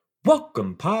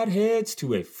Welcome, podheads,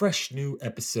 to a fresh new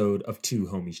episode of Two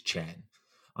Homies Chatting.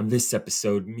 On this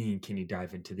episode, me and Kenny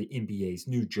dive into the NBA's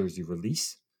New Jersey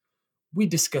release. We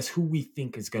discuss who we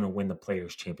think is going to win the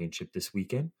Players' Championship this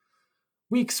weekend.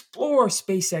 We explore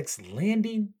SpaceX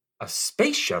landing a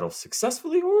space shuttle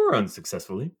successfully or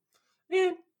unsuccessfully.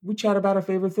 And we chat about our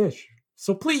favorite fish.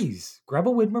 So please, grab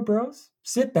a Widmer Bros,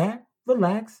 sit back,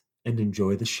 relax, and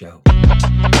enjoy the show.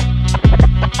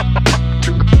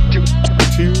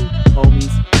 Two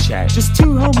homies chat. Just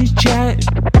two homies chat.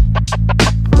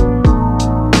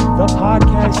 The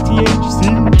podcast THC.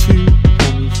 Two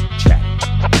homies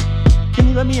chat. Can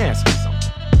you let me ask you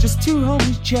something? Just two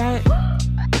homies chat.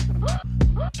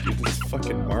 Dude, it's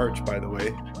fucking March, by the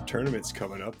way. Tournament's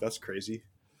coming up. That's crazy.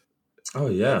 Oh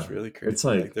yeah, that's really crazy. It's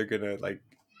like they're gonna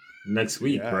next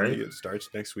week, right? I think it starts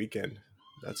next weekend.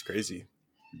 That's crazy.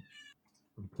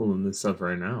 I'm pulling this up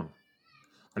right now.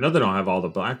 I know they don't have all the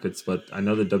brackets, but I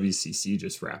know the WCC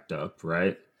just wrapped up,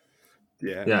 right?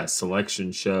 Yeah. Yeah,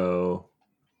 selection show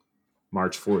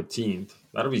March 14th.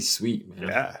 That'll be sweet, man.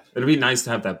 Yeah. It'll be nice to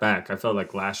have that back. I felt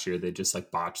like last year they just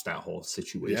like botched that whole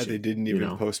situation. Yeah, they didn't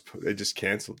even postpone. They just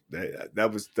canceled.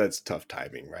 That's tough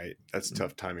timing, right? That's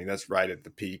tough timing. That's right at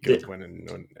the peak of when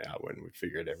we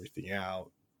figured everything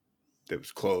out. It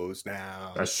was closed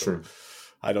now. That's true.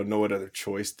 I don't know what other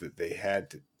choice that they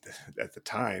had at the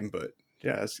time, but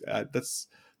yeah,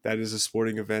 that is a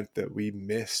sporting event that we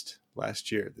missed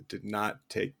last year that did not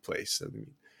take place. I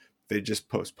mean, they just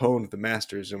postponed the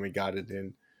Masters and we got it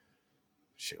in.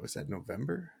 Shit, was that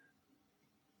November?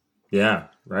 Yeah,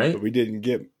 right. But we didn't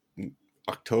get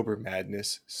October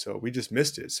Madness, so we just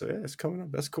missed it. So yeah, it's coming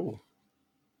up. That's cool.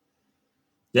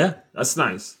 Yeah, that's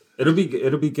nice. It'll be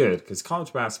good because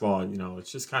college basketball,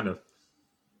 it's just kind of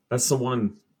that's the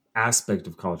one aspect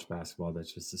of college basketball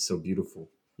that's just is so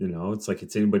beautiful. It's like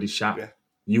it's anybody's shot. Yeah.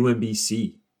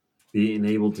 UMBC being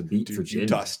able to beat Virginia.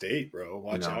 Utah State, bro.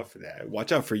 Watch out for that.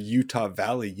 Watch out for Utah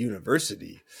Valley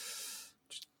University.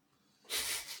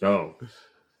 Yo,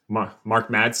 Mark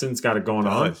Madsen's got it going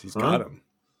on. He's got him.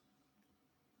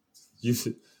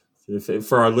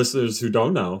 For our listeners who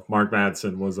don't know, Mark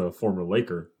Madsen was a former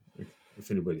Laker. If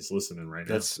anybody's listening right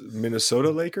now, that's Minnesota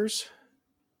Lakers.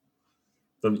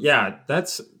 Yeah,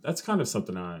 that's kind of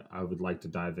something I would like to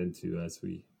dive into as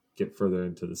we get further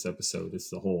into this episode. It's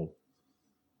the whole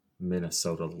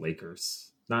Minnesota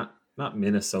Lakers, not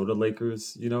Minnesota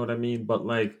Lakers. You know what I mean? But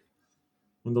like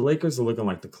when the Lakers are looking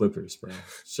like the Clippers, bro,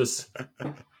 it's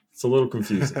a little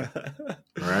confusing.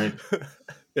 All right.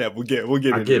 Yeah, we'll get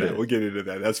into that. We'll get into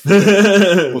that. That's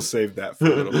we'll save that for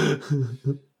a little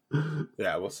bit.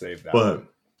 Yeah, we'll save that. But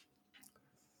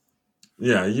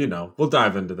yeah, we'll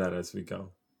dive into that as we go.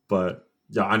 But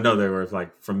yeah, I know they were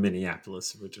like from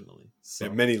Minneapolis originally. So. They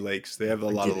have many lakes. They have a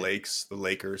lot of lakes. The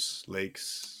Lakers,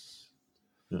 lakes.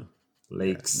 Yeah,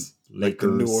 lakes, yeah. Like the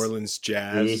New Orleans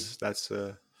Jazz. Yeah.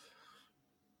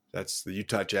 That's the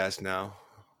Utah Jazz now.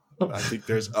 I think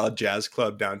there's a jazz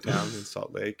club downtown in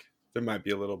Salt Lake. There might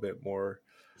be a little bit more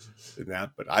than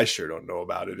that, but I sure don't know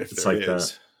about it if it's there like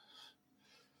is.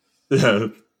 That. Yeah.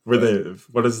 What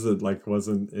is it like?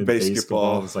 Wasn't in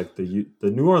basketball? It was like the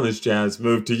New Orleans Jazz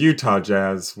moved to Utah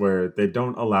Jazz, where they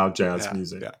don't allow jazz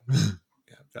music. Yeah,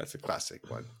 that's a classic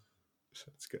one.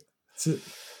 So it's good.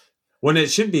 When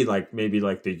it should be like maybe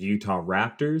like the Utah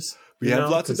Raptors. We have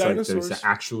lots of dinosaurs. Like there's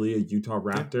actually a Utah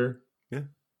Raptor.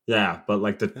 Yeah, but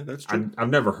like that's true.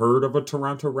 I've never heard of a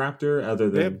Toronto Raptor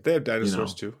other than they have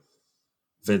dinosaurs too.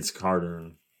 Vince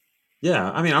Carter.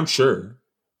 Yeah, I mean I'm sure.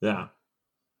 Yeah,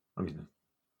 I mean.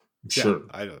 Sure.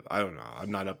 I don't know.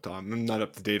 I'm not up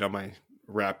to date on my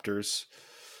Raptors.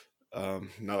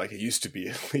 Not like it used to be,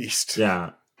 at least.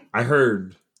 Yeah, I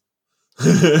heard.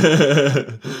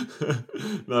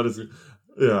 Not as.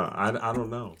 Yeah, I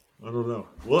don't know.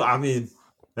 Well, I mean,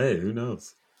 hey, who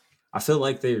knows? I feel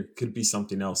like there could be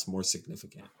something else more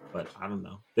significant, but I don't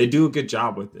know. They do a good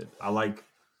job with it. I like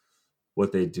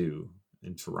what they do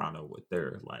in Toronto with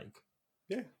their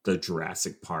the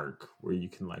Jurassic Park where you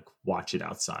can like watch it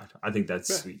outside. I think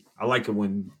that's sweet. I like it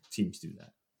when teams do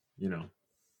that,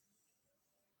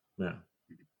 Yeah.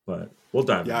 But we'll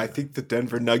dive in. I think the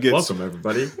Denver Nuggets. Welcome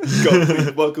everybody.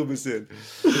 Please welcome us in.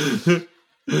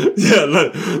 Yeah,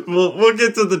 we'll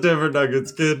get to the Denver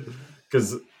Nuggets, kid,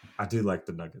 because I do like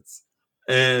the Nuggets.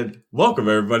 And welcome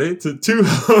everybody to Two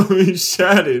Homies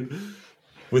Chatting.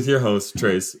 With your host,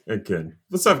 Trace and Ken.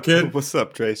 What's up, Ken? What's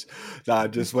up, Trace?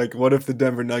 Just like, what if the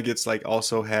Denver Nuggets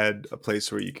also had a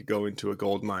place where you could go into a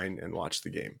gold mine and watch the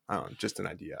game? I don't know, just an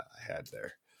idea I had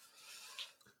there.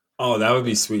 Oh, that would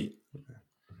be sweet.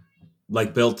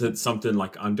 Like built it something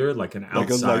like under, like an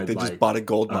outside. Like they just bought a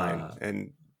gold mine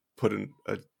and put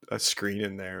a screen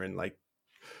in there and like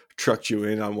trucked you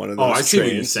in on one of Oh, those I see what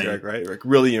you're trains, saying. right? Like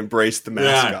really embrace the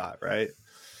mascot, right?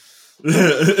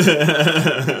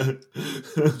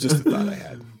 Just a thought I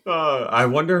had. I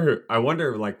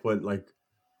wonder like what like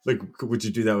would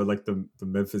you do that with like the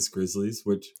Memphis Grizzlies?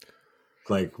 Which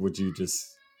like would you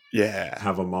just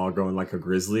have them all going like a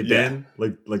Grizzly den,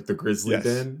 like the Grizzly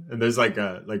den, and there's like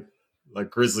a like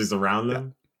Grizzlies around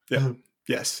them? Yeah.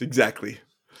 Yes, exactly.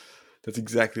 That's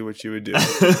exactly what you would do.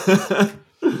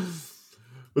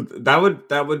 But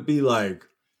that would be like,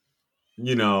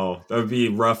 you know, that would be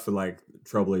rough for like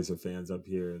Trailblazer fans up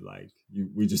here. Like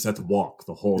we just have to walk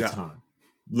the whole time,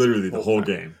 literally the whole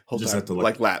game. Just have to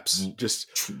like laps,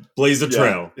 just blaze a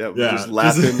trail. Yeah, just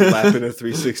lapping a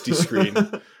 360 screen,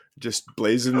 just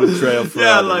blazing the trail for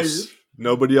others. Like,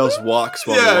 nobody else walks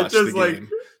while they watch the game.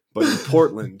 But in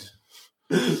Portland.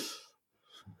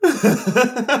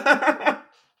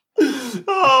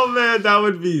 Oh man, that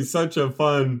would be such a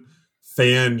fun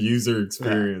fan user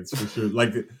experience for sure.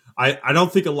 Like I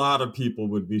don't think a lot of people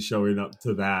would be showing up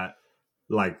to that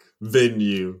like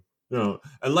venue, you know,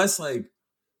 unless like,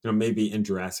 you know, maybe in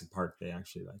Jurassic Park they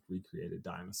actually like recreated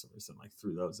dinosaurs and like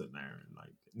threw those in there, and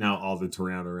like now all the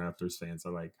Toronto Raptors fans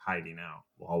are like hiding out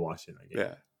while watching that game.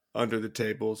 Yeah, under the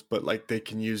tables, but like they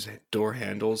can use door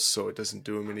handles, so it doesn't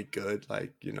do them any good.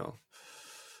 Like, you know,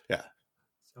 yeah.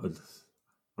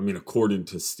 I mean, according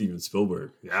to Steven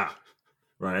Spielberg,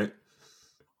 right?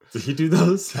 Did he do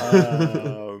those? I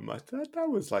thought that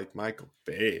was like Michael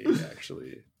Bay,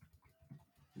 actually.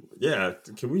 Yeah,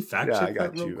 can we fact check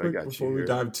that real quick before we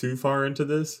dive too far into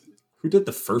this? Who did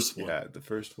the first one? Yeah, the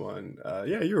first one.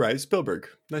 Yeah, you're right. Spielberg.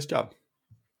 Nice job.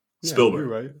 Spielberg. You're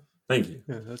right. Thank you.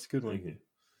 Yeah, that's a good one. Thank you.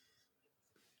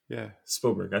 Yeah.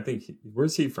 Spielberg. I think,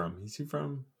 where's he from? Is he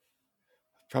from?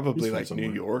 Probably like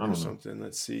New York or something.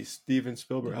 Let's see. Steven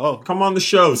Spielberg. Oh, come on the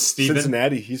show, Steven.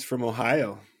 Cincinnati. He's from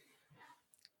Ohio.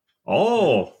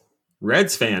 Oh,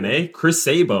 Reds fan, eh? Chris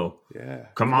Sabo. Yeah.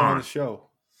 Come on the show.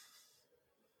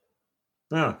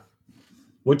 Yeah.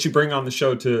 What'd you bring on the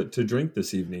show to drink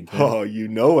this evening, Ken? Oh, you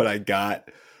know what I got.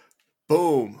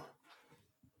 Boom.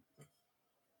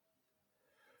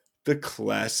 The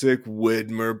classic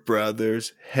Widmer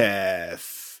Brothers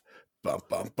Hef. Bum,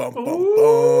 bum, bum, bum,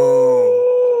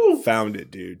 bum. Found it,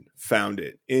 dude. Found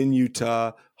it. In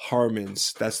Utah,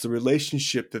 Harmon's. That's the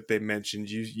relationship that they mentioned.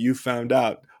 You found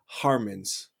out.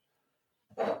 Harmon's.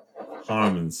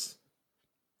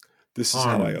 This is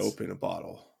how I open a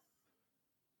bottle.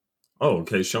 Oh,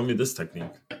 okay. Show me this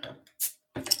technique.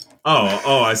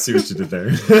 Oh, I see what you did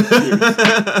there.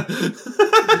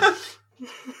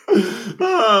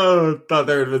 Oh, thought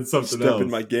there had been something else. Stepping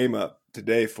my game up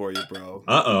today for you, bro.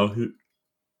 Uh-oh.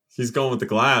 He's going with the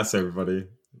glass, everybody.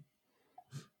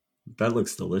 That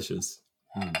looks delicious.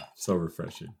 So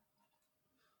refreshing.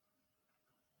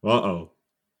 Uh-oh.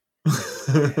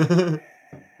 Look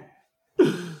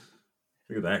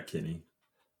at that, Kenny.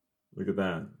 Look at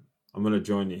that. I'm going to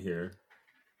join you here.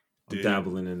 I'm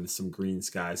dabbling into some green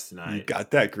skies tonight. You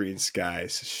got that green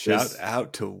skies. Shout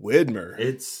out to Widmer.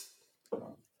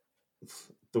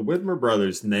 The Widmer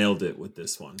brothers nailed it with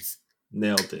this one.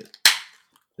 Nailed it.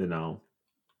 You know,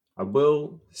 I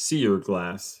will see your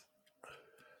glass,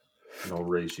 and I'll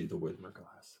raise you the Widmer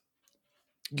glass.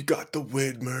 You got the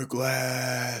Widmer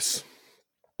glass.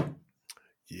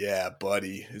 Yeah,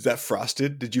 buddy. Is that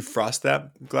frosted? Did you frost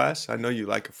that glass? I know you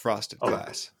like a frosted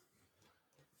glass.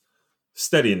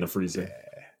 Steady in the freezer.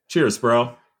 Yeah. Cheers,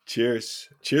 bro. Cheers.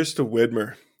 Cheers to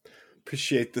Widmer.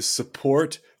 Appreciate the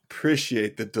support.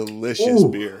 Appreciate the delicious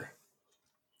beer.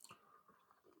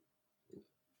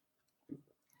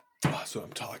 Oh, that's what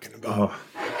I'm talking about.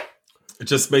 It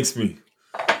just makes me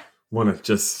want to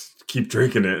just keep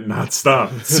drinking it and not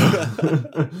stop.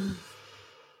 So.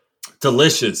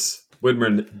 Delicious.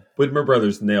 Widmer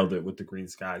Brothers nailed it with the green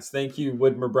skies. Thank you,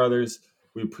 Widmer Brothers.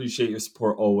 We appreciate your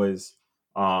support always.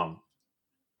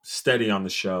 Steady on the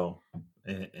show,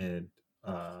 and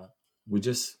we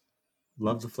just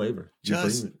love the flavor.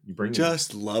 You bring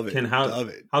just love it. Ken, love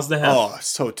it. How's the Hef? Oh,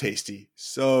 so tasty,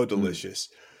 so delicious.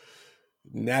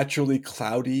 Naturally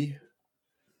cloudy,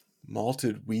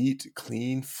 malted wheat,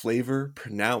 clean flavor,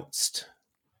 pronounced.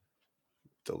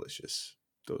 Delicious.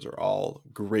 Those are all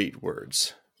great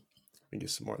words. Let me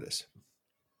get some more of this.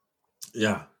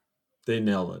 Yeah, they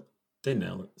nail it.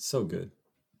 So good.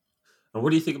 And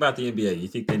what do you think about the NBA? You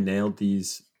think they nailed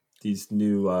these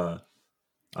new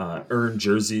earned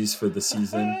jerseys for the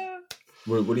season?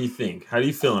 What do you think? How are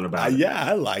you feeling about it? Yeah,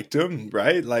 I liked them,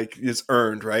 right? Like, it's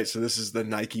earned, right? So this is the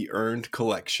Nike Earned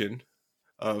collection.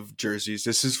 of jerseys.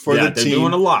 This is for Yeah, the they're team.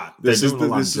 doing a lot. They're This is doing a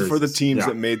lot this of is for the jerseys. teams Yeah.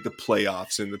 that made the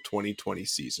playoffs in the 2020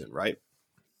 season, right?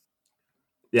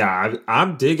 Yeah,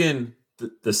 I'm digging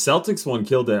the Celtics one.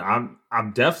 Killed it.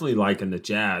 I'm definitely liking the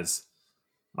Jazz,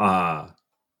 and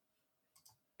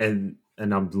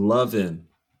I'm loving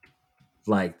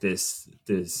like this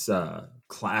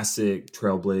classic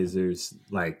Trailblazers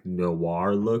like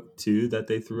noir look too that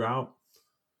they threw out.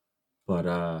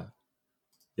 But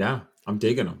yeah, I'm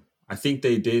digging them. I think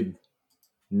they did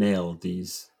nail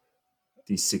these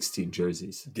 16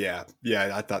 jerseys. Yeah.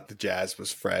 I thought the Jazz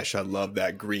was fresh. I love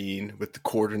that green with the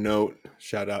quarter note.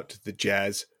 Shout out to the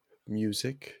Jazz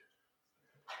music.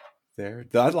 There,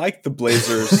 I like the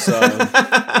Blazers.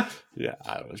 Yeah,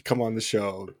 I don't know. Come on the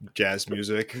show, Jazz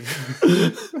music.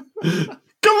 Come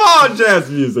on, Jazz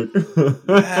music.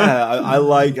 Yeah,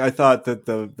 I thought that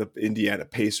the Indiana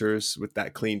Pacers with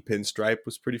that clean pinstripe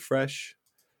was pretty fresh.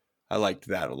 I liked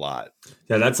that a lot.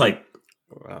 Yeah, that's like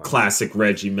classic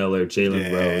Reggie Miller,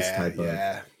 Jalen Rose type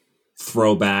of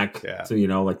throwback. Yeah. So,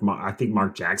 like I think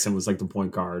Mark Jackson was like the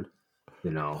point guard.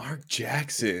 Mark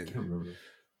Jackson. I can't remember.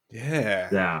 Yeah.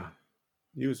 Yeah.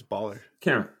 He was a baller.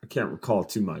 I can't recall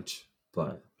too much,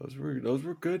 but those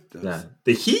were good. Yeah.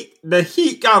 The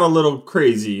Heat got a little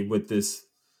crazy with this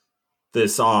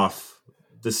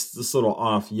little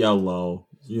off yellow.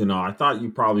 I thought you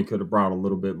probably could have brought a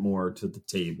little bit more to the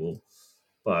table.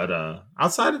 But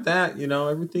outside of that,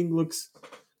 everything looks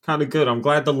kind of good. I'm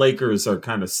glad the Lakers are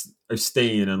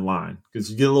staying in line because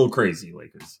you get a little crazy,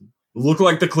 Lakers. Look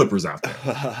like the Clippers out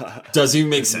there. Doesn't even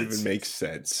make sense.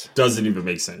 Doesn't even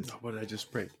make sense. What did I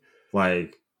just break?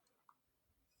 Like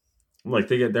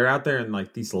they're out there in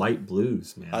like these light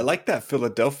blues, man. I like that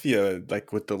Philadelphia,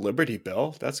 like with the Liberty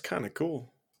Bell. That's kind of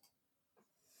cool.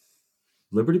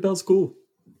 Liberty Bell's cool.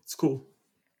 It's cool.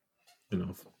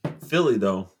 Philly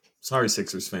though. Sorry,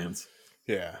 Sixers fans.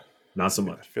 Yeah. Not so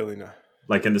much. Philly, no.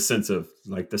 Like in the sense of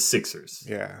like the Sixers.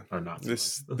 Yeah. Are not.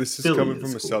 This so is Philly coming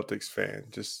from a cool. Celtics fan.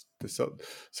 Just the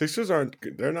Sixers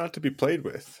they're not to be played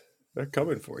with. They're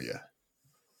coming for you.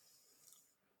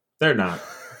 They're not.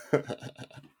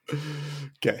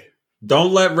 Okay.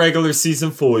 Don't let regular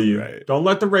season fool you. Right. Don't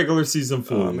let the regular season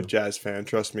fool you. I'm a Jazz fan.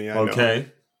 Trust me. I know.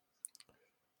 Okay.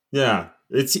 Yeah.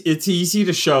 It's easy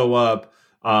to show up.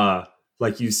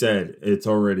 Like you said, it's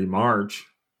already March,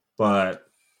 but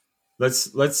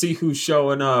let's see who's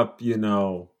showing up.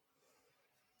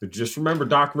 Just remember,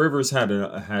 Doc Rivers had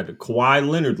a Kawhi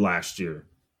Leonard last year.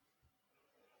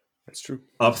 That's true.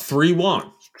 Up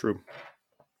 3-1. It's true.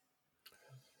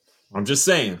 I'm just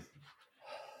saying.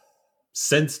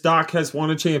 Since Doc has won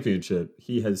a championship,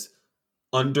 he has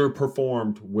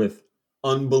underperformed with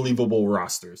unbelievable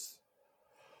rosters.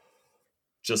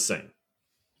 Just saying.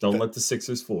 Don't let the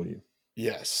Sixers fool you.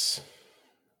 Yes.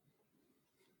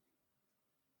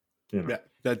 Yeah.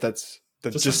 That's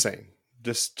just saying.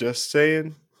 Just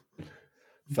saying.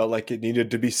 Felt like it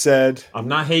needed to be said. I'm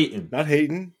not hating. Not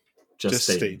hating. Just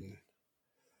stating.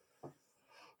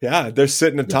 Yeah, they're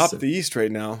sitting atop the East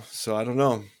right now. So I don't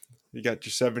know. You got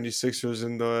your 76ers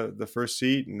in the first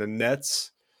seat and the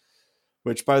Nets.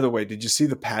 Which, by the way, did you see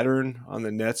the pattern on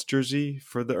the Nets jersey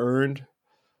for the earned?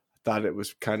 I thought it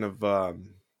was kind of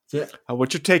yeah.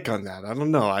 What's your take on that? I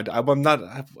don't know. I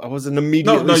wasn't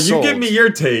immediately No, sold. you give me your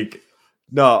take.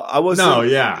 No, I wasn't. No,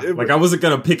 yeah. I wasn't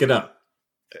gonna pick it up.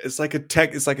 It's like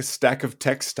a stack of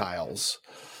textiles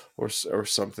or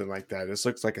something like that. It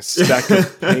looks like a stack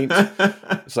of paint.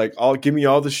 It's like give me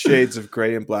all the shades of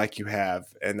gray and black you have,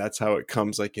 and that's how it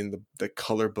comes like in the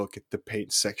color book at the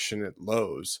paint section at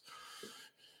Lowe's.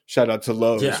 Shout out to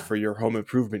Lowe's for your home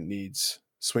improvement needs.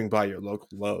 Swing by your local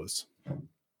Lowe's.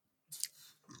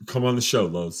 Come on the show,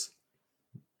 Lowe's.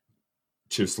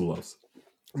 Cheers to Lowe's.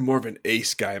 I'm more of an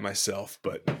Ace guy myself,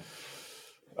 but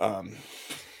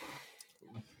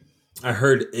I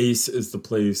heard Ace is the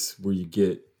place where you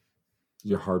get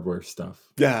your hardware stuff.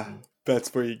 Yeah,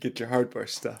 that's where you get your hardware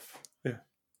stuff. Yeah.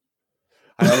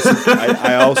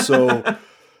 I also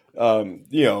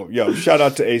shout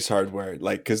out to Ace Hardware,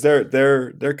 like, because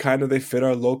they're kind of, they fit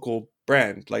our local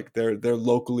brand, like they're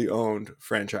locally owned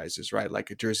franchises, right? Like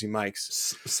a Jersey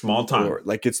Mike's, small time, or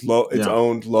like it's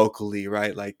owned locally,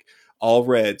 right? Like All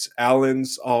Reds,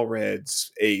 Allen's All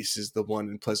Reds. Ace is the one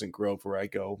in Pleasant Grove where I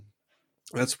go.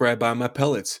 That's where I buy my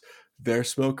pellets. Their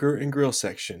smoker and grill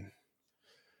section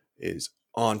is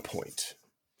on point.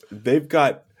 They've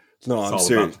got I'm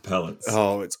serious. About the pellets.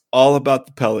 Oh, it's all about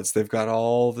the pellets. They've got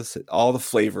all the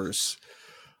flavors,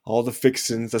 all the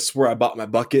fixins. That's where I bought my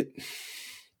bucket.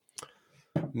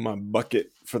 My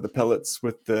bucket for the pellets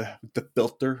with the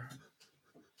filter.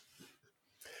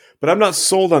 But I'm not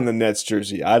sold on the Nets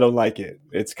jersey. I don't like it.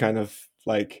 It's kind of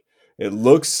Like it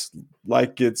looks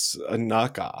like it's a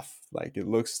knockoff. Like it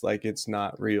looks like it's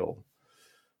not real.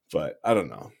 But I don't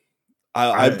know.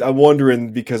 I'm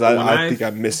wondering because I think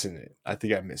I'm missing it. I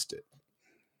think I missed it.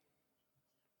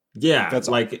 Yeah, that's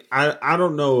like I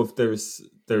don't know if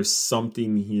there's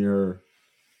something here.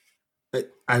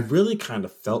 I really kind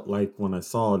of felt like when I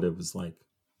saw it, it was like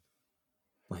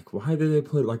why did they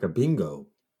put like a bingo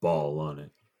ball on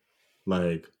it?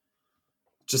 Like,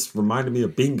 just reminded me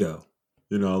of bingo.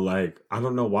 You know, like I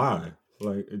don't know why.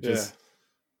 Like it just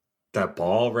that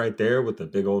ball right there with the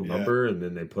big old number, and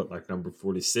then they put like number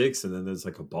 46, and then there's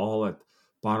like a ball at the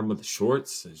bottom of the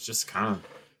shorts. It's just kind of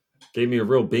gave me a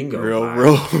real bingo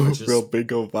vibe. Real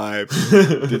bingo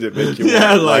vibe. Did it make you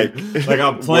like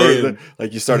I'm playing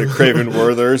like you started craving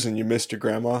Werther's and you missed your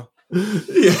grandma?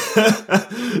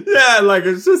 Yeah, like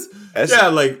it's just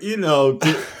like you know,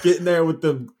 getting there with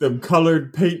them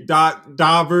colored paint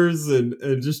daubers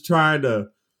and just trying to,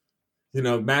 you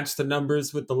know, match the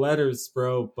numbers with the letters,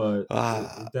 bro. But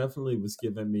it definitely was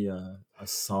giving me a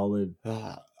solid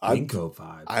bingo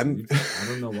vibe. I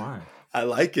don't know why. I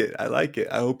like it.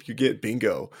 I hope you get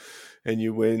bingo and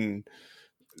you win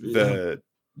the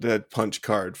punch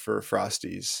card for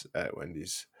Frosties at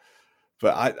Wendy's.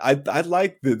 But I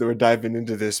like that we're diving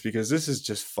into this because this is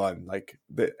just fun. Like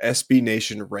the SB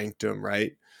Nation ranked them,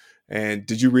 right? And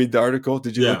did you read the article?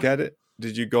 Did you look at it?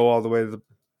 Did you go all the way to the?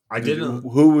 I didn't.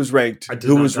 Who was ranked?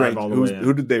 Who was ranked?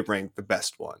 Who did they rank the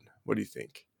best one? What do you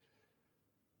think?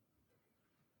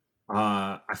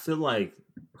 I feel like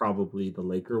probably the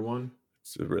Laker one.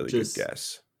 It's a really good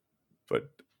guess, but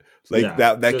like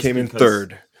that came in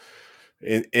third.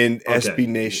 In SB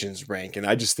Nation's rank, and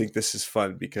I just think this is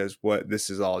fun because this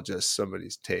is all just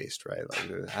somebody's taste, right?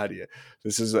 Like, how do you?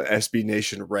 This is an SB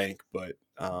Nation rank, but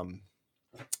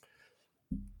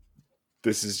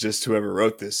this is just whoever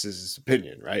wrote this is his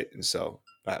opinion, right? And so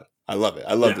I love it.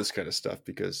 I love this kind of stuff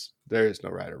because there is no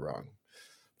right or wrong.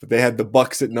 But they had the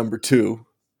Bucks at number 2,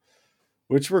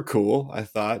 which were cool, I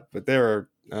thought, but they were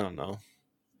I don't know,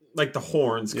 like the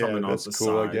horns coming off the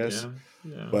side, I guess.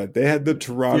 Yeah. But they had the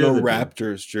Toronto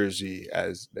Raptors jersey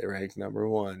as they ranked number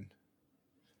 1.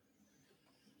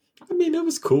 I mean, it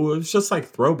was cool. It was just like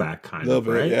throwback kind of,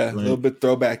 right? Yeah, like, a little bit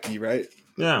throwbacky, right?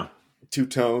 Yeah.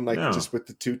 Two-tone, just with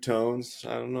the 2 tones.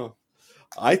 I don't know.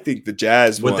 I think the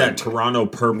Jazz with that Toronto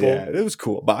purple. Yeah, it was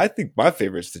cool. But I think my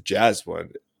favorite is the Jazz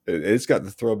one. It's got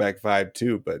the throwback vibe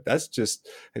too, but that's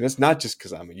not just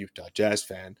because I'm a Utah Jazz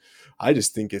fan. I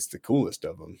just think it's the coolest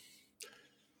of them.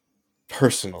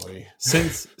 Personally,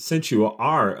 since you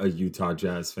are a Utah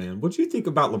Jazz fan, what do you think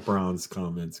about LeBron's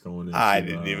comments going into? I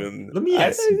didn't even. Let me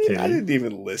ask you, Kenny. I didn't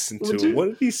even listen to him. What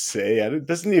did he say? It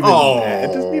doesn't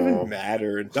even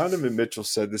matter. And Donovan Mitchell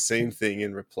said the same thing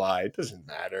in reply. It doesn't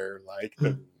matter. Like,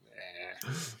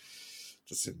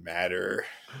 doesn't matter.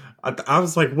 I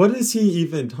was like, what is he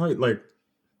even talking? Like,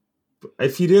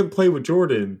 if you didn't play with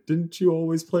Jordan, didn't you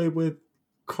always play with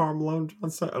Karl Malone, John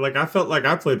Stockton? Like I felt like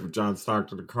I played with John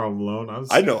Stockton and Karl Malone.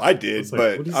 I know I did,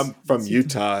 but I'm from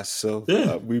Utah, so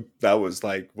that was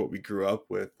like what we grew up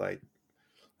with. Like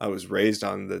I was raised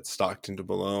on the Stockton to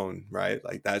Malone, right?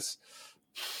 Like that's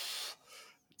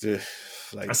like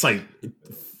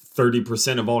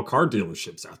 30% of all car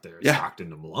dealerships out there.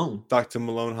 Stockton to Malone. Stockton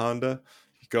Malone Honda.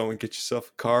 You go and get yourself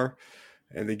a car,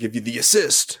 and they give you the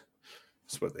assist.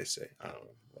 That's what they say. I don't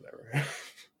know, whatever.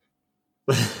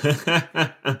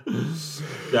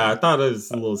 Yeah, I thought it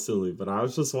was a little silly, but I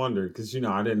was just wondering because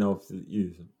I didn't know if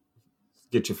you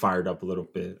get you fired up a little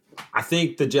bit. I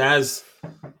think the Jazz,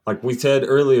 like we said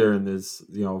earlier in this,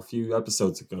 a few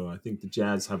episodes ago, I think the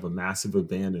Jazz have a massive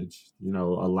advantage.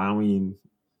 Allowing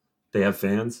they have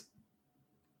fans,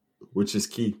 which is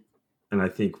key, and I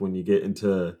think when you get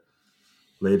into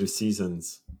later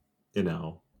seasons,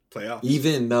 playoffs,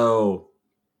 even though.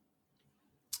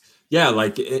 Yeah,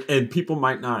 like, and people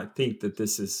might not think that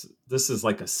this is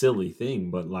like a silly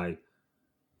thing, but like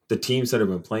the teams that have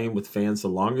been playing with fans the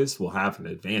longest will have an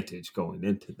advantage going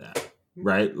into that,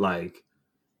 right? Like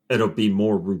it'll be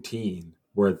more routine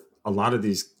where a lot of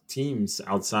these teams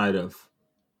outside of,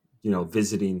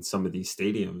 visiting some of these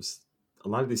stadiums, a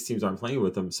lot of these teams aren't playing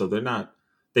with them. So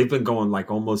they've been going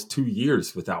like almost 2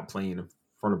 years without playing in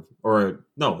front of,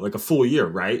 like a full year,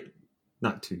 right?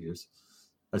 Not 2 years.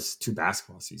 That's 2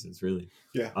 basketball seasons, really.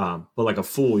 Yeah. But like a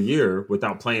full year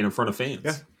without playing in front of fans.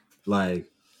 Yeah. like,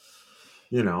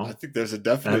 you know, I think there's a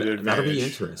definite advantage. That'll be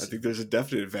interesting. I think there's a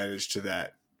definite advantage to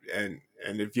that. And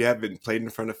if you haven't played in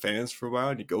front of fans for a while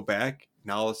and you go back,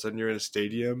 now all of a sudden you're in a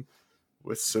stadium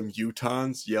with some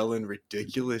Utahns yelling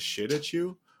ridiculous shit at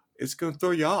you, it's gonna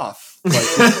throw you off. Like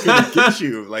it's gonna get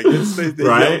you. Like they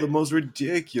Right? yell the most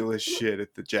ridiculous shit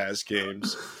at the Jazz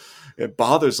games. It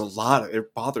bothers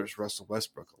Russell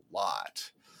Westbrook a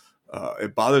lot.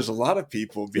 It bothers a lot of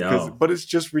people but it's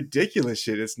just ridiculous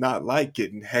shit. It's not like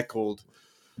getting heckled,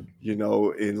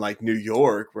 in like New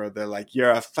York where they're like,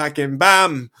 "You're a fucking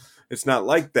bum." It's not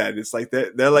like that. It's like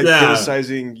they're like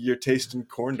criticizing your taste in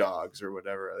corn dogs or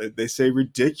whatever. They say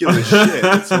ridiculous shit.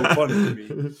 It's so funny to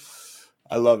me.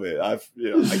 I love it. I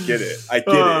get it. I get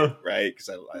it, right? Because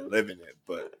I live in it,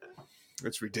 but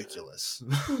it's ridiculous.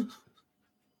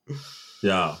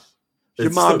 Yeah.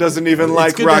 Your mom doesn't even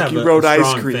like Rocky Road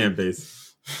ice cream. Fan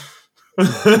base.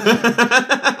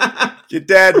 Your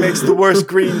dad makes the worst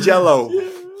green Jello. Yeah.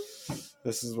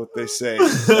 This is what they say.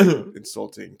 It's like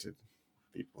insulting to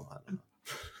people. I don't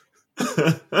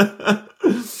know.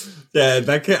 Yeah,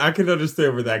 I can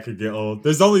understand where that could get old.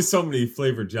 There's only so many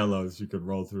flavored Jellos you could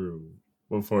roll through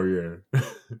before you're.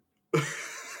 I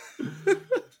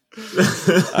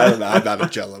don't know. I'm not a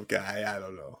Jello guy. I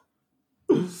don't know.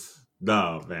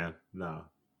 No, man. No.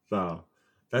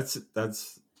 That's.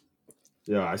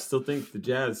 Yeah, I still think the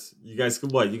Jazz. You guys can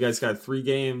what? You guys got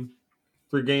 3-game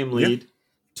lead,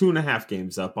 2.5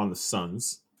 games up on the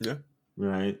Suns. Yeah.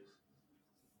 Right.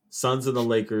 Suns and the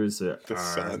Lakers the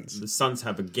Suns. The Suns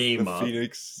have a game up.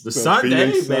 Phoenix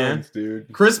Suns, man,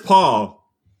 dude. Chris Paul,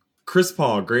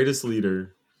 greatest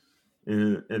leader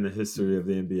in the history of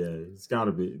the NBA. It's got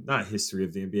to be not history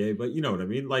of the NBA, but you know what I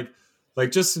mean. Like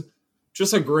just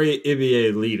a great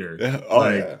NBA leader. Yeah. Oh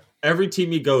yeah. Every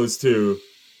team he goes to,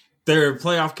 they're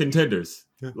playoff contenders.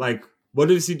 Yeah. Like, what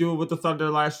is he doing with the Thunder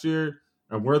last year?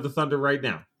 And we're the Thunder right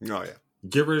now. Oh yeah.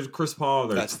 Get rid of Chris Paul.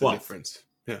 That's 12th. the difference.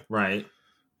 Yeah. Right.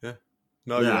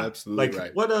 No, you're absolutely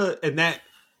right. And that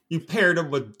you paired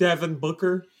him with Devin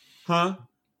Booker, huh?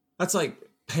 That's like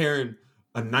pairing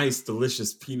a nice,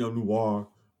 delicious Pinot Noir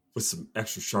with some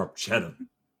extra sharp cheddar.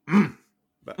 That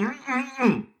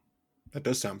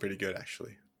does sound pretty good,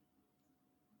 actually.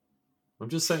 I'm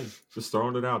just saying, just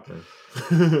throwing it out there.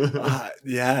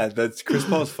 Yeah, that's Chris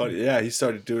Paul's funny. Yeah, he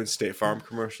started doing State Farm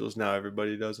commercials. Now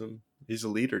everybody does them. He's a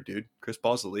leader, dude. Chris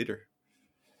Paul's a leader.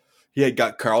 He had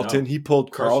got Carlton. He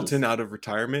pulled Carlton out of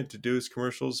retirement to do his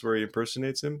commercials where he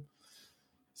impersonates him.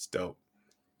 It's dope.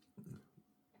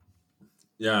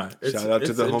 Yeah. Shout out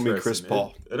to the homie Chris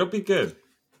Paul. It'll be good.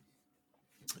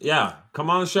 Yeah. Come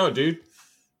on the show, dude.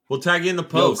 We'll tag you in the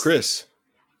post. Yo, Chris.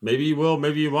 Maybe you will,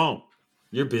 maybe you won't.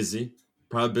 You're busy.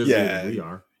 Probably busier than we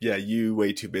are. Yeah, you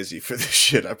way too busy for this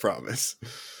shit, I promise.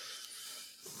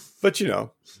 But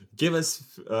give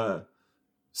us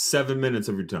 7 minutes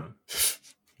of your time.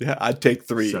 Yeah, I'd take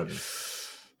 3. 7.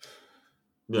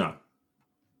 Yeah.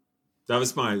 That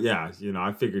was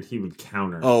I figured he would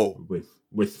counter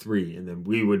with 3, and then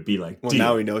we would be like, well,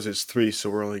 now he knows it's 3,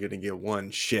 so we're only going to get 1.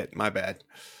 Shit, my bad.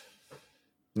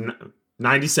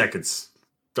 90 seconds.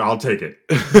 I'll take it.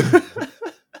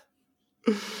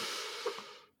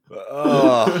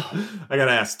 I got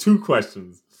to ask 2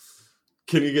 questions.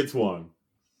 Kenny gets 1.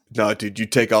 No, dude, you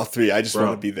take all 3. I just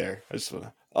want to be there.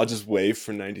 I'll just wave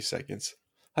for 90 seconds.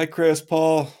 Hi, Chris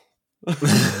Paul.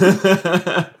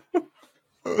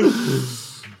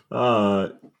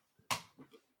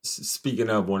 Speaking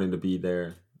of wanting to be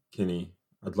there, Kenny,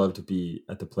 I'd love to be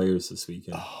at the Players this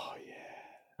weekend. Oh,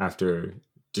 yeah. After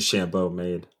DeChambeau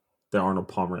made the Arnold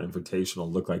Palmer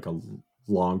Invitational look like a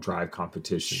long drive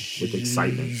competition with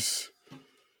excitement.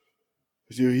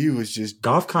 Dude, he was just...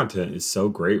 Golf content is so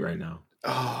great right now.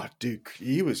 Oh, dude,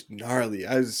 he was gnarly.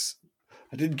 I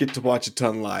didn't get to watch a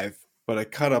ton live, but I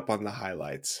caught up on the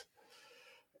highlights.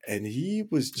 And he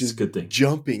was just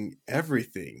jumping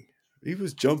everything. He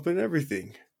was jumping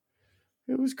everything.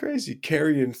 It was crazy.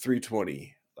 Carrying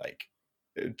 320, like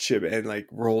chip and like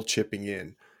roll chipping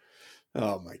in.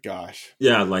 Oh my gosh.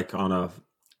 Yeah, like on a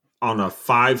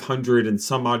 500 and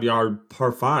some odd yard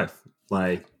par 5,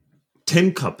 like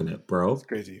 10 cupping it, bro. That's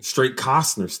crazy. Straight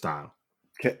Costner style.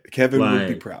 Kevin would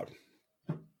be proud.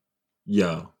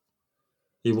 Yeah.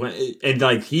 He went and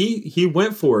like he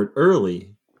went for it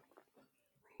early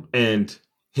and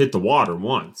hit the water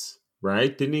once,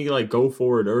 right? Didn't he like go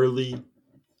for it early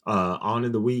on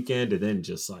in the weekend and then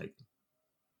just like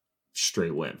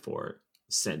straight went for it,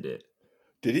 send it?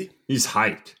 Did he? He's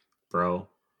hyped, bro.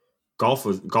 Golf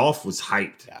was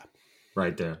hyped. Yeah.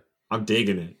 Right there. I'm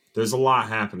digging it. There's a lot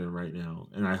happening right now,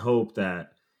 and I hope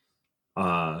that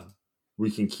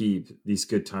we can keep these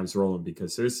good times rolling,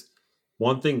 because there's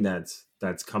one thing that's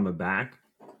coming back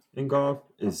in golf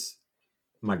is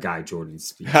my guy Jordan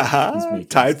Spieth. He's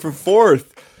tied for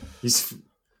 4th.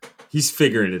 He's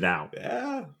figuring it out.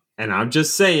 Yeah. And I'm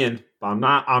just saying, I'm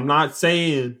not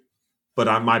saying but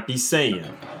I might be saying,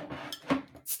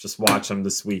 just watch them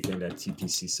this weekend at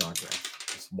TPC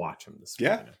Sawgrass. Just watch them this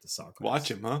weekend at the Sawgrass. Watch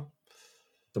them, huh?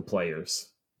 The players.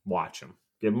 Watch them.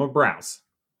 Give them a browse.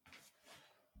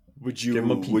 Would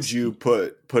you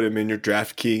put him in your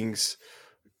DraftKings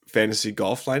fantasy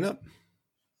golf lineup?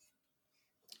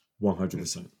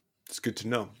 100%. It's good to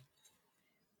know.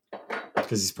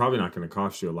 Because he's probably not going to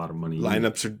cost you a lot of money.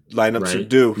 Lineups are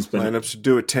due. Lineups are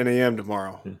due at 10 a.m.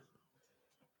 tomorrow. Yeah.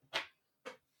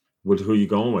 Who are you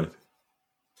going with?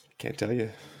 Can't tell you.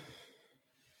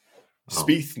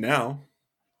 Spieth now,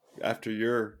 after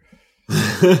your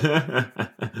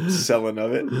selling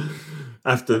of it.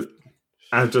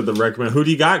 After the recommend, who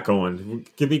do you got going?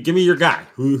 Give me your guy.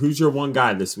 Who's your one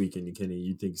guy this weekend, Kenny?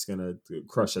 You think is gonna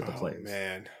crush at the Players?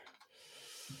 Man,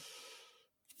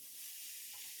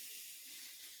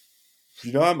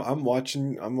 you know I'm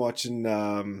watching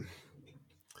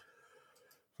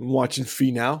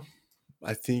Finau.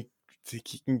 I think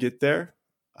he can get there,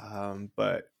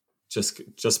 but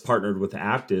just partnered with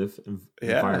Aptive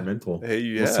Environmental. Hey,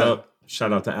 yeah. What's up?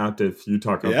 Shout out to Aptive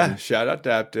Utah Company. Yeah, shout out to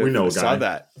Aptive. We know I saw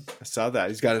that.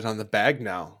 He's got it on the bag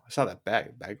now. I saw that bag.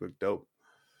 The bag looked dope.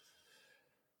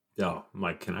 Yo, I'm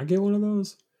like, can I get one of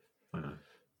those? Why not?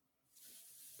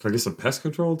 Can I get some pest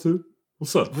control too?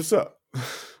 What's up?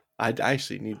 I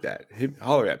actually need that.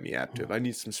 Holler at me, Aptive. I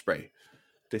need some spray.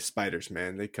 They spiders,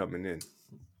 man. They coming in.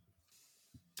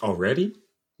 Already?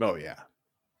 Oh, yeah.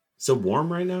 So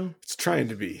warm right now? It's trying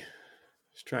to be.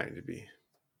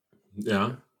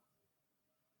 Yeah.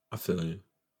 I feel you.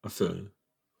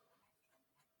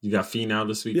 You got Finau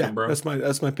this weekend, bro? That's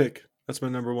my pick. That's my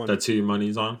number one. That's who your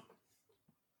money's on?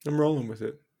 I'm rolling with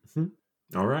it.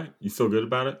 Mm-hmm. All right. You feel good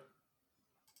about it?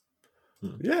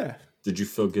 Yeah. Did you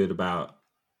feel good about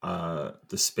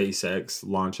the SpaceX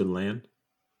launch and land?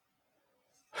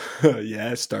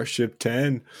 Yeah, Starship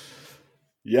 10.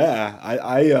 Yeah,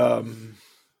 I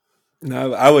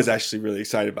was actually really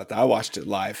excited about that. I watched it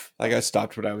live. Like, I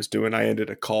stopped what I was doing. I ended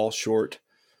a call short.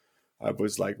 I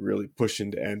was like really pushing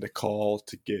to end a call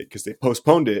to get, because they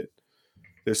postponed it.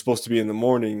 They're supposed to be in the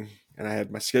morning, and I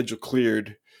had my schedule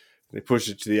cleared. They pushed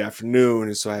it to the afternoon,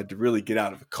 and so I had to really get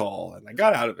out of a call, and I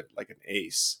got out of it like an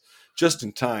ace, just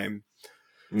in time.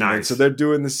 Nice. And so they're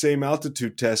doing the same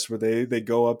altitude test where they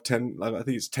go up 10, I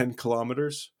think it's 10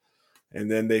 kilometers,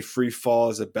 and then they free fall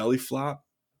as a belly flop,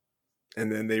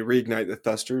 and then they reignite the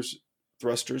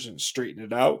thrusters and straighten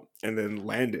it out, and then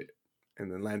land it. And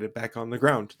then land it back on the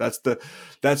ground. That's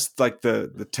like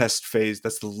the test phase.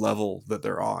 That's the level that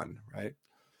they're on, right?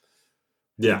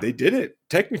 Yeah, and they did it.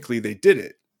 Technically, they did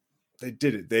it. They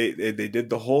did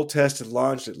the whole test. It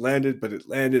launched. It landed, but it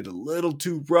landed a little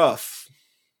too rough,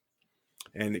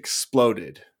 and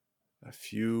exploded a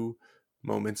few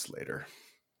moments later.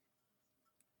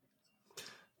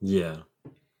 Yeah,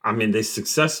 I mean, they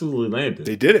successfully landed.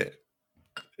 They did it.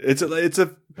 It's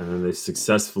a and then they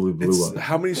successfully blew up.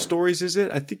 How many stories is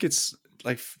it? I think it's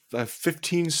like a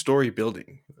 15-story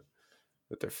building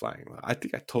that they're flying. I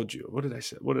think I told you. What did I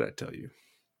say? What did I tell you?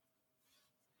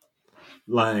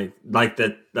 Like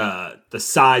the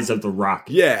size of the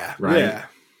rocket. Yeah, right.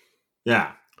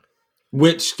 Yeah.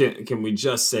 Which can we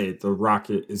just say the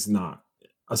rocket is not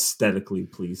aesthetically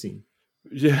pleasing?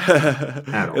 Yeah,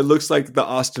 it looks like the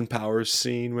Austin Powers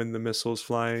scene when the missile's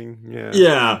flying.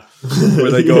 Yeah, where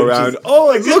they go around.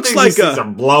 It looks like are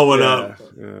blowing up.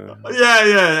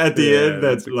 Yeah. At the end,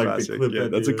 that's like classic. the clip. Yeah,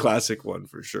 that's a classic one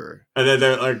for sure. And then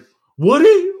they're like,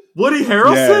 Woody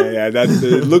Harrelson. Yeah.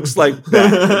 It looks like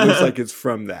that. It looks like it's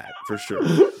from that for sure.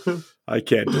 I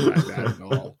can't deny that at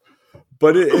all.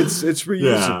 But it's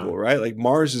reusable, right? Like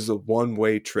Mars is a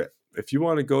one-way trip. If you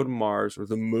want to go to Mars or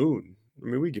the moon. I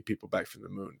mean, we get people back from the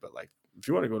moon, but like, if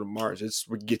you want to go to Mars,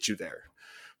 we get you there.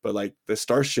 But like the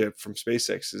Starship from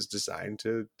SpaceX is designed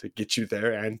to get you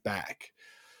there and back.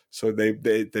 So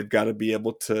they've got to be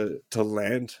able to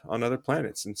land on other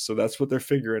planets, and so that's what they're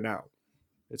figuring out.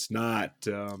 It's not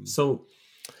so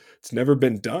it's never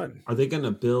been done. Are they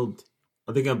gonna build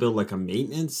like a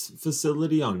maintenance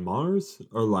facility on Mars,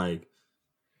 or like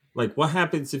what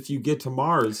happens if you get to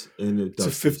Mars and it's a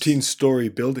 15-story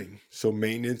building, so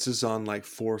maintenance is on like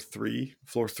floor three,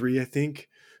 I think.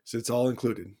 So it's all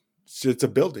included. So it's a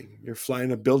building. You're flying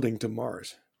a building to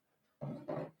Mars.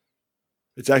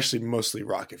 It's actually mostly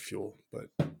rocket fuel, but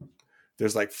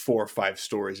there's like 4 or 5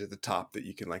 stories at the top that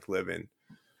you can like live in.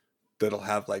 That'll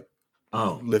have like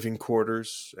living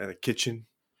quarters and a kitchen.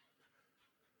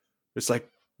 It's like,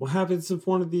 what happens if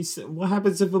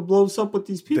it blows up with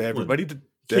these people? Everybody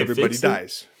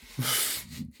dies.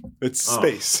 It's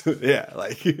space. Yeah,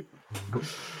 like the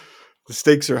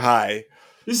stakes are high.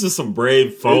 These are some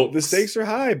brave folks. The stakes are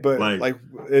high, but like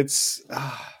it's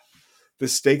the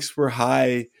stakes were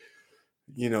high.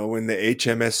 You know, when the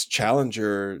HMS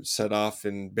Challenger set off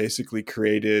and basically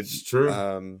created,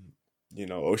 you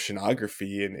know,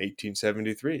 oceanography in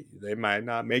 1873, they might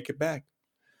not make it back.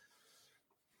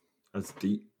 That's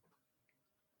deep.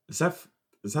 Is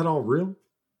that all real?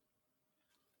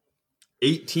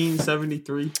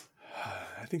 1873?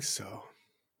 I think so.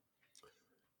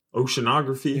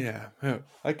 Oceanography? Yeah.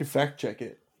 I can fact check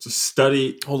it. It's a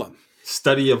study. Hold on.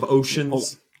 Study of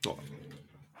oceans. Hold on.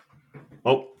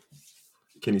 Oh,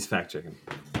 Kenny's fact checking.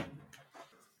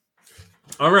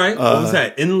 All right. What was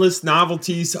that? Endless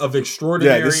Novelties of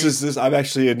Extraordinary. Yeah, this is I'm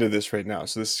actually into this right now,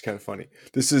 so this is kind of funny.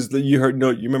 This is you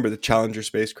remember the Challenger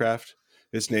spacecraft?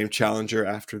 It's named Challenger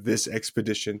after this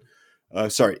expedition.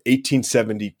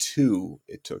 1872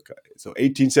 it took. So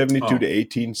 1872 to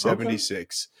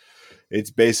 1876. Okay. It's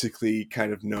basically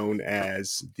kind of known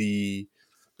as the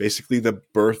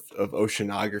birth of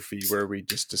oceanography, where we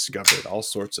just discovered all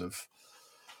sorts of.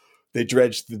 They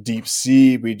dredged the deep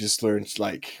sea. We just learned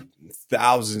like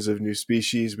thousands of new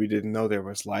species. We didn't know there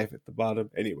was life at the bottom.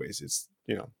 Anyways, it's,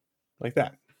 you know, like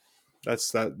that.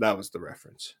 That was the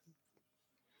reference.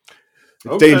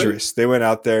 It's dangerous. They went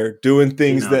out there doing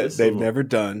things that they've never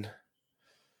done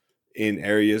in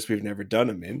areas we've never done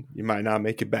them in. You might not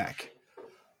make it back.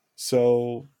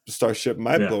 So the Starship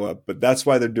might blow up, but that's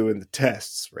why they're doing the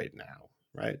tests right now,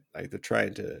 right? Like they're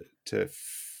trying to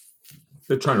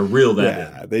they're trying to reel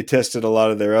that in. They tested a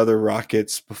lot of their other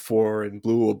rockets before and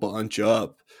blew a bunch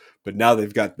up, but now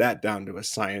they've got that down to a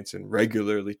science and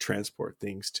regularly transport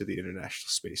things to the International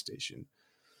Space Station.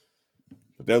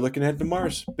 But they're looking ahead to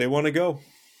Mars. They want to go.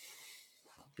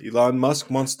 Elon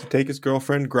Musk wants to take his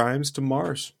girlfriend Grimes to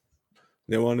Mars.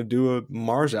 They want to do a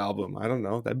Mars album. I don't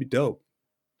know. That'd be dope.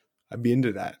 I'd be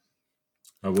into that.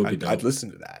 That would be dope. I'd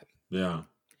listen to that. Yeah.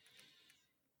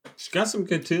 She's got some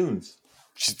good tunes.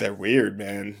 They're weird,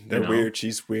 man. They're weird.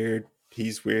 She's weird.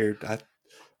 He's weird.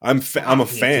 I'm a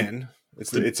fan.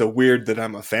 It's a weird that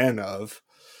I'm a fan of,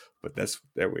 but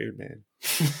they're weird, man.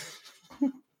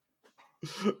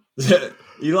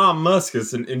 Elon Musk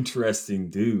is an interesting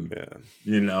dude. Yeah.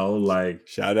 You know, like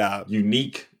shout out,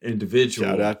 unique individual.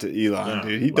 Shout out to Elon,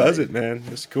 dude. He does it, man.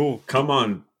 It's cool. Come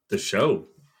on the show.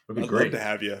 It'd be great love to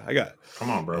have you. Come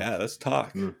on, bro. Yeah, let's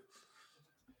talk.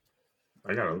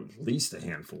 I got at least a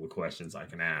handful of questions I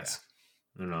can ask.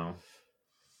 Yeah. You know,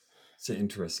 it's an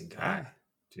interesting guy,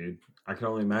 dude. I can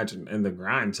only imagine. And the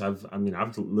Grimes, I've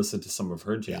listened to some of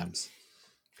her jams.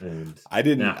 And I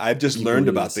just learned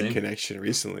about the connection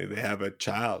recently. They have a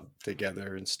child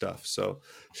together and stuff. So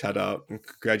shout out and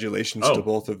congratulations to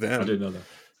both of them. I didn't know that.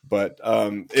 But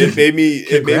it made me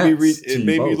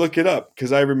look it up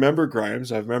because I remember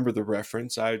Grimes. I remember the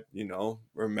reference. I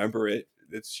remember it.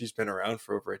 She's been around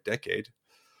for over a decade.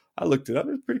 I looked it up.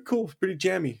 It's pretty cool. It's pretty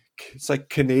jammy. It's like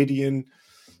Canadian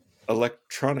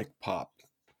electronic pop.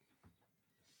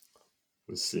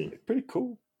 Let's see. Pretty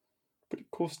cool. Pretty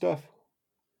cool stuff.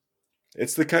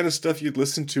 It's the kind of stuff you'd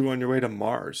listen to on your way to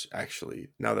Mars, actually,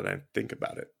 now that I think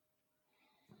about it.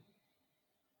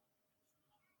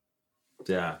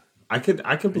 Yeah. I could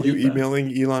believe. Are you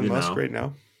emailing Elon Musk right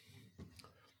now?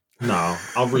 No,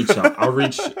 I'll reach out. I'll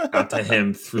reach out to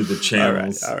him through the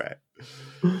channels. All right.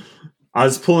 I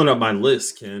was pulling up my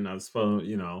list, Ken. I was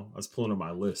pulling up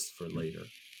my list for later.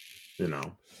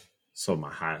 So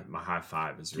my high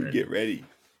five is ready. Get ready.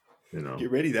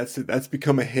 Get ready. That's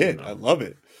become a hit. I love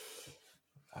it.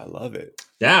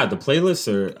 Yeah, the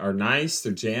playlists are nice.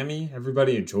 They're jammy.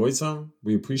 Everybody enjoys them.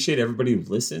 We appreciate everybody who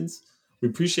listens. We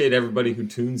appreciate everybody who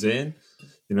tunes in.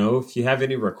 If you have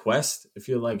any requests, if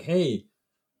you're like, hey,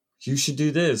 you should do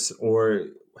this, or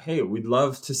hey, we'd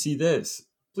love to see this,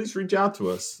 please reach out to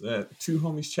us at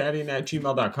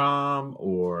twohomieschatting@gmail.com,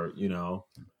 or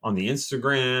on the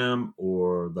Instagram,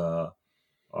 or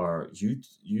our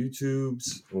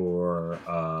YouTubes, or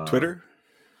Twitter,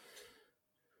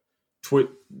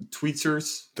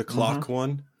 tweetsers, the clock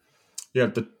one. Yeah,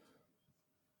 the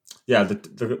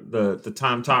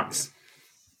time talks.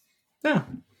 Yeah,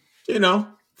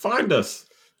 find us.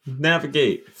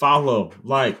 Navigate, follow,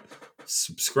 like,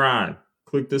 subscribe.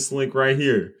 Click this link right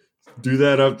here. Do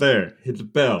that up there. Hit the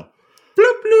bell.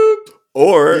 Bloop, bloop.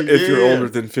 Or if you're older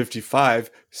than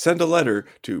 55, send a letter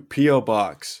to P.O.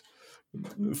 Box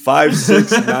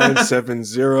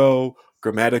 56970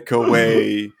 Grammatica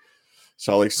Way,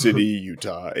 Salt Lake City,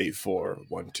 Utah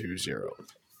 84120.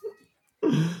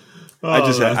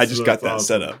 I just got that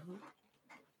set up.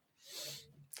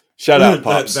 Shout out,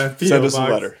 Pops. Send us a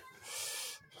letter.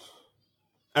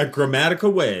 At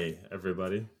Grammatica Way,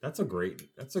 everybody. That's a great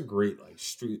like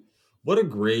street. What a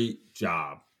great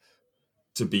job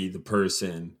to be the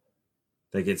person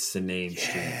that gets to name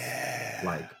streets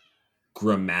like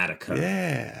Grammatica.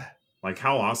 Yeah. Like,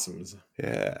 how awesome is that?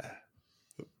 Yeah.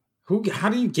 How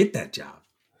do you get that job?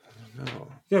 I don't know.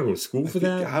 You gotta go to school for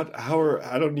that?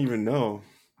 I don't even know.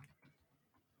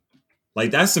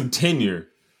 Like, that's some tenure.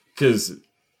 Because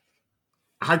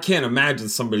I can't imagine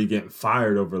somebody getting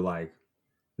fired over, like,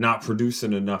 not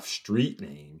producing enough street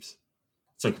names.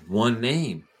 It's like one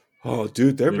name. Oh,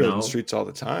 dude, they're building streets all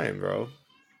the time, bro.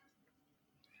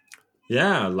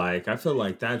 Yeah, like, I feel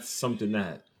like that's something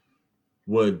that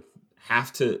would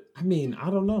have to, I mean, I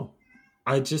don't know.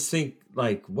 I just think,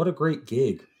 like, what a great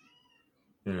gig.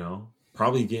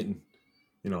 Probably getting,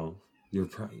 you're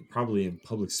probably in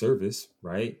public service,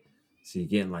 right? So you're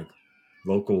getting, like,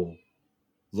 local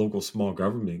small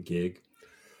government gig.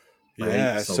 Right?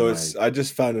 Yeah, so it's. I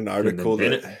just found an article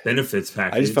benefits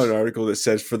package. I just found an article that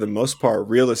says, for the most part,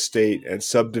 real estate and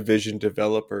subdivision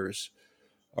developers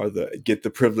get the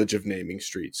privilege of naming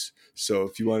streets. So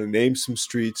if you want to name some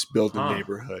streets, build a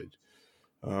neighborhood.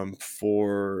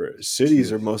 For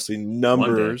cities are mostly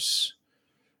numbers,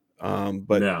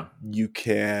 but you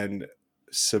can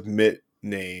submit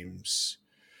names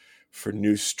for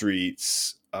new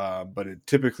streets. But it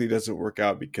typically doesn't work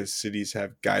out because cities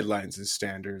have guidelines and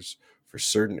standards for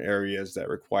certain areas that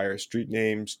require street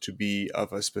names to be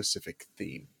of a specific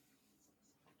theme.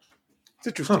 It's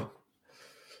interesting.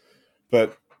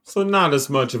 But so not as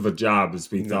much of a job as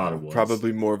we thought it was.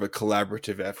 Probably more of a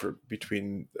collaborative effort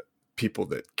between people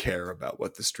that care about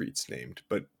what the street's named.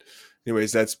 But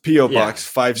anyways, that's P.O. Box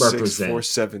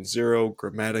 56470,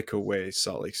 Grammatica Way,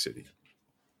 Salt Lake City.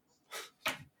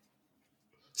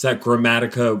 Is that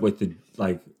Grammatica with the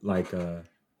like Gramatica?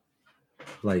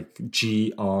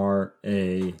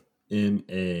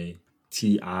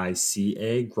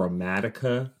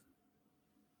 Grammatica?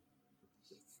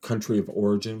 Country of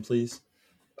origin, please.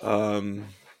 Can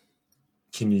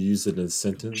you use it in a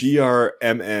sentence?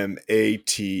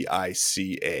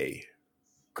 GRMMATICA.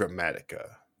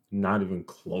 Grammatica. Not even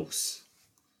close.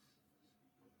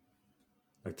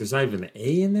 Like, there's not even an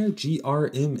A in there?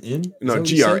 GRMM? No,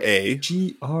 GRA.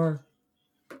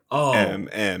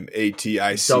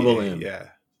 MMATICA. Double M. Yeah.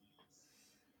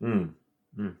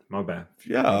 My bad.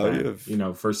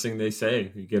 Yeah. First thing they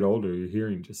say, you get older, your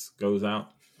hearing just goes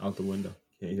out the window.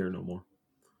 Can't hear no more.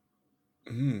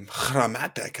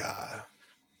 Grammatica.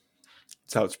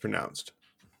 That's how it's pronounced.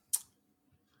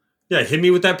 Yeah, hit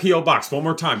me with that P.O. Box one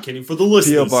more time, Kenny, for the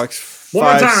listeners. P.O. Box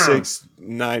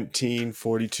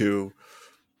 561942,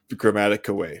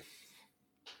 Grammatica Way.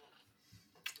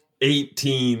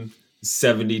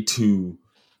 1872,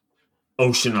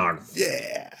 Oceanography.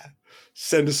 Yeah.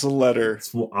 Send us a letter.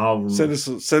 Tell us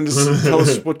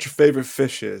what your favorite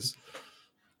fish is.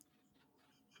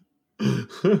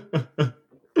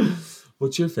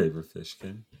 What's your favorite fish,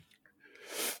 Ken?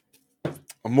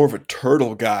 I'm more of a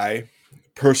turtle guy,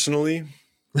 personally.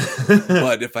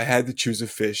 But if I had to choose a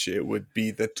fish, it would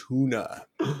be the tuna.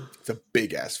 It's a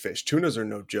big ass fish. Tunas are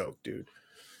no joke, dude.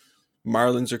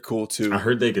 Marlins are cool too. I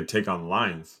heard they could take on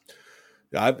lions.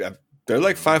 They're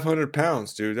like 500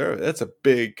 pounds, dude. That's a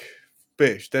big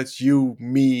fish. That's you,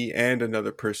 me, and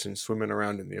another person swimming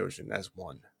around in the ocean. That's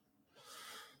one.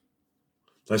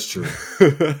 That's true.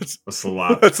 That's a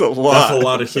lot. That's a lot. That's a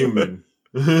lot of human.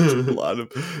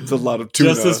 It's a lot of tuna.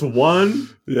 Just as one?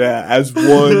 Yeah, as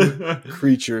one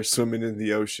creature swimming in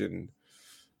the ocean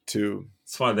too.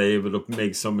 That's why they're able to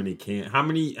make so many cans. How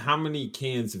many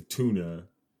cans of tuna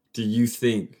do you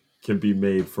think can be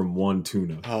made from one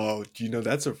tuna? Oh,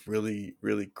 that's a really,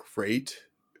 really great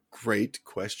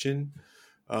question.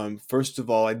 First of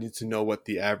all, I need to know what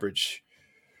the average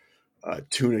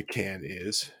tuna can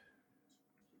is.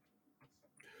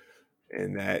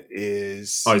 And that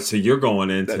is... All right, so you're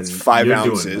going into... That's 5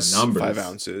 ounces. 5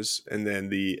 ounces. And then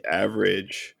the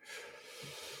average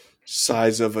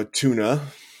size of a tuna...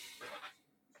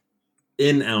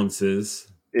 In ounces.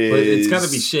 But it's got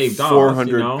to be shaved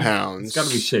 400 off. 400 pounds. It's got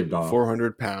to be shaved off.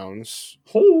 400 pounds.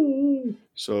 Oh.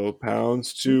 So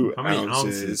pounds to How many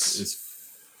ounces is...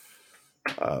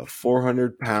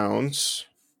 400 pounds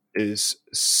is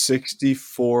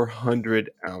 6,400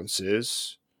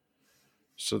 ounces.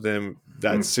 So then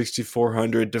that's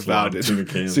 6,400 divided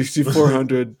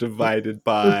 6,400 divided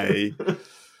by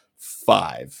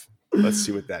 5. Let's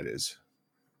see what that is.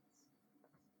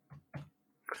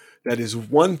 That is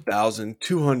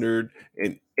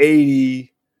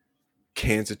 1,280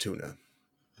 cans of tuna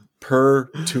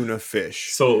per tuna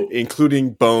fish. So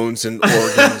including bones and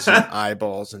organs and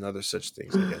eyeballs and other such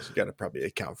things. I guess you got to probably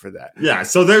account for that. Yeah,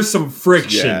 so there's some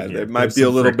friction. Yeah, there might be a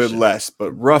little bit less,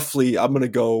 but roughly I'm going to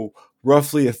go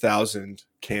roughly 1,000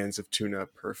 cans of tuna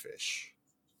per fish.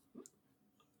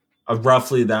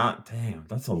 Roughly that. Damn,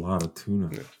 that's a lot of tuna.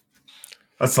 Yeah.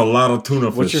 That's a lot of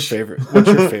tuna fish. What's your favorite? What's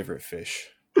your favorite fish?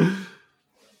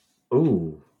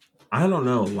 Ooh, I don't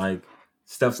know. Like,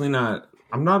 it's definitely not.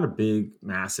 I'm not a big,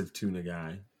 massive tuna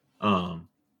guy. I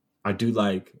do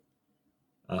like.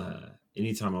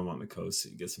 Anytime I'm on the coast,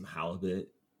 you get some halibut.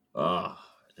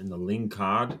 And the ling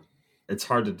cod. It's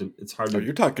hard to. It's hard to. Oh,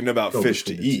 you're talking about fish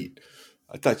to eat.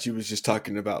 I thought you was just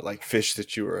talking about like fish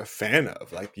that you were a fan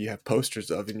of, like you have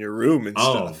posters of in your room and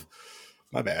stuff.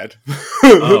 My bad.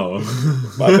 Oh,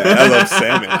 my bad. I love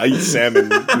salmon. I eat salmon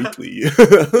weekly.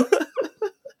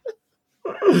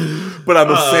 But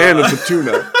I'm a fan of the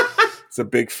tuna. It's a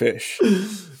big fish.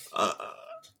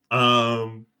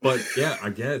 But yeah, I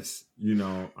guess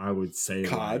I would say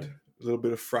cod, a little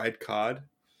bit of fried cod.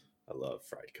 I love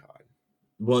fried cod.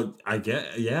 Well, I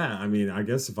guess, yeah. I mean, I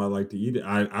guess if I like to eat it,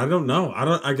 I don't know.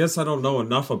 I guess I don't know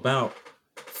enough about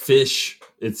fish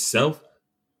itself.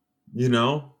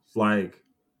 Like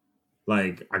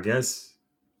I guess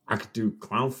I could do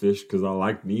clownfish because I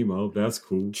like Nemo. That's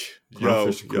cool.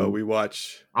 Yo, we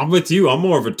watch. I'm with you. I'm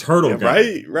more of a turtle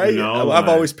guy. Right. I've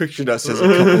always pictured us as a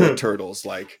couple of turtles.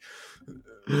 Like,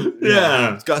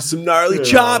 yeah, it's got some gnarly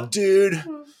chop, dude.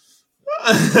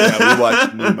 Yeah, we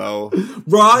watch Nemo.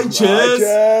 Righteous.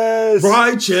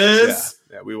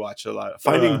 Yeah, we watch a lot.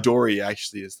 Finding Dory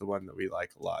actually is the one that we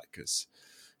like a lot because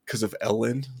of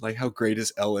Ellen. Like, how great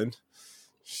is Ellen?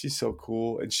 She's so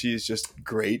cool, and she's just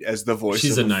great as the voice.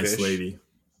 She's of a nice fish. lady.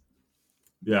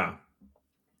 Yeah.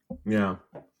 And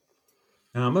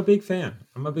I'm a big fan.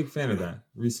 of that.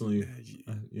 Recently,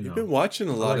 you've been watching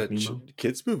a lot of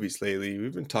kids movies lately.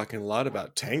 We've been talking a lot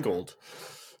about Tangled.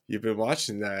 You've been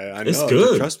watching that. I know. It's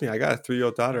good. Trust me, I got a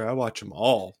 3-year-old daughter. I watch them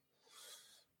all.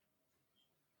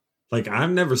 Like I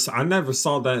never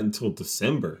saw that until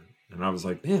December, and I was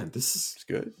like, man, this is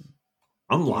good.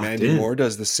 I'm locked Mandy in. Moore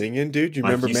does the singing, dude. You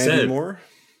remember Mandy Moore?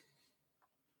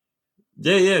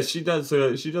 Yeah, she does.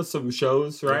 She does some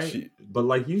shows, right? But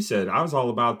like you said, I was all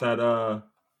about that.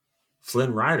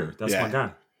 Flynn Rider, that's my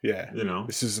guy. Yeah,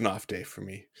 this is an off day for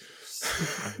me.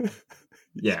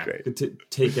 Yeah,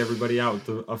 take everybody out with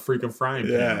a freaking frying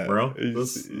pan, bro.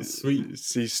 That's sweet.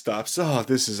 He stops. Oh,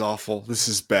 this is awful. This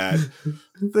is bad.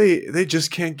 They just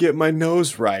can't get my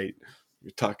nose right.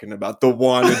 You're talking about the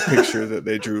wanted picture that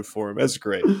they drew for him. That's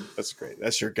great.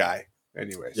 That's your guy.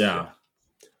 Anyways. Yeah.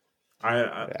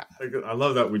 I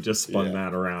love that we just spun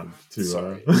that around too.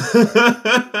 Sorry,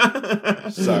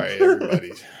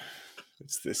 everybody.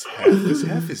 It's this half. This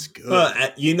half is good.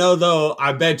 Though,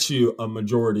 I bet you a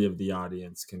majority of the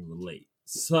audience can relate.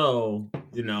 So,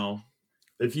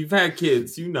 if you've had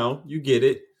kids, you get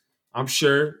it. I'm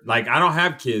sure. Like, I don't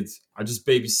have kids. I just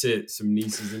babysit some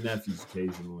nieces and nephews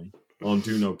occasionally. I don't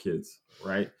do no kids,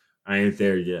 right? I ain't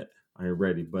there yet. I ain't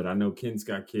ready. But I know Ken's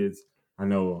got kids. I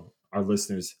know our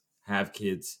listeners have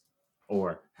kids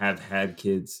or have had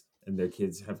kids and their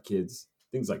kids have kids.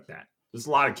 Things like that. There's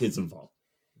a lot of kids involved.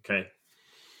 Okay?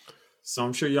 So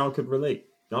I'm sure y'all could relate.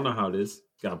 Y'all know how it is.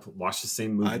 Gotta watch the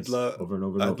same movies over and over and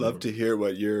over. I'd love to hear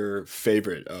what your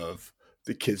favorite of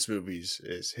the kids' movies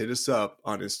is. Hit us up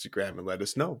on Instagram and let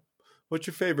us know. What's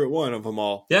your favorite one of them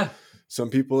all? Yeah. Some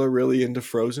people are really into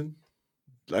Frozen.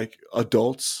 Like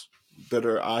adults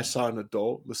I saw an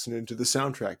adult listening to the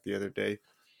soundtrack the other day.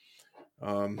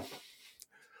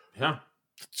 Yeah.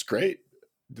 It's great.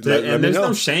 And there's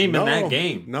no shame in that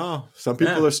game. No. Some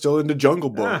people are still into Jungle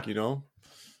Book,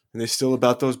 and they're still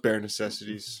about those bare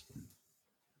necessities.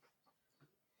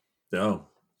 No,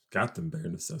 got them bare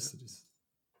necessities.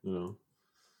 I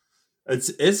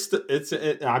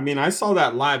mean, I saw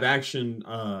that live action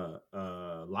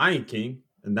Lion King,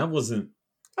 and that was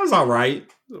all right.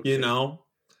 Okay. It's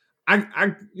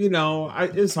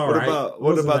all right.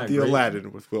 What about the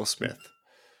Aladdin with Will Smith?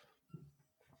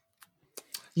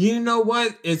 You know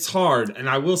what? It's hard, and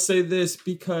I will say this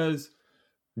because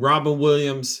Robin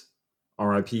Williams,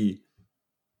 R.I.P.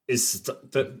 he's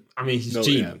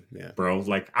Gene, bro.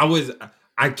 Like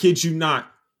I kid you not,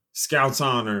 Scout's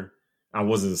honor. I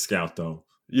wasn't a scout though.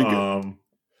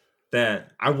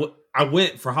 That I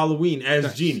went for Halloween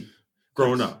as Genie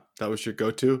growing up. That was your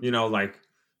go-to? Like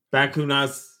back when I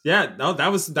was,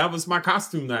 that was my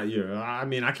costume that year. I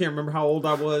mean, I can't remember how old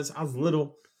I was. I was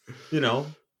little,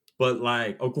 but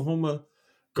like Oklahoma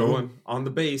going on the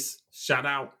base, shout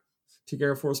out to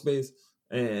Air Force Base.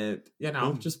 And,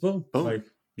 just boom. Like,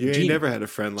 you ain't never had a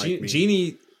friend like me.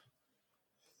 Genie.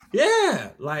 Yeah.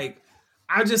 Like,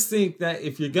 I just think that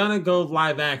if you're going to go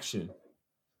live action,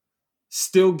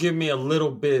 still give me a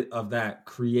little bit of that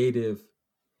creative,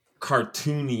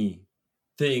 cartoony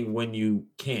thing when you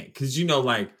can't, because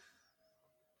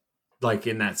like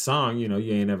in that song, you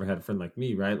ain't never had a friend like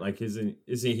me, right? Like, isn't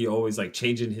he always like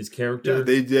changing his character? Yeah,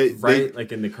 they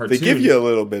like in the cartoon, they give you a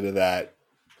little bit of that,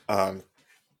 to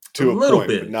a little point,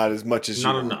 bit, but not as much as not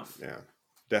you want. enough. Yeah,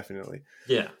 definitely.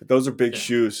 Yeah, but those are big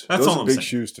shoes. That's those all are I'm big saying.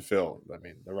 shoes to fill. I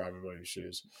mean, the Robert Williams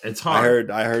shoes. It's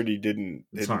hard. I heard he didn't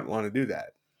hard. want to do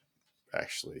that,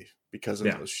 actually, because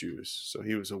of those shoes. So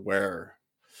he was aware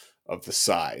of the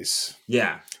size.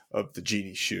 Yeah. Of the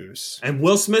Genie shoes. And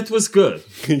Will Smith was good.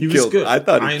 He was good. I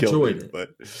thought I enjoyed it.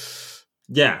 But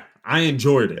yeah, I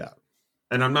enjoyed it. Yeah.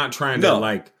 And I'm not trying to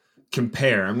like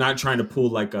compare. I'm not trying to pull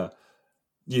like a,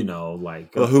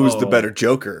 like. Well, who was the better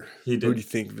Joker? He did. Who do you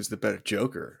think was the better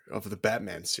Joker of the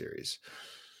Batman series?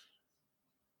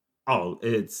 Oh,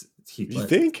 it's Heath Ledger. You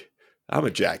think? I'm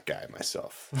a Jack guy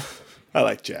myself. I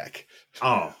like Jack.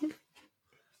 Oh.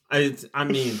 I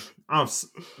mean, I'm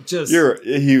just.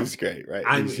 He was great, right?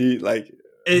 Who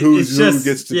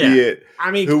gets to be it?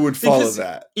 I mean, who would follow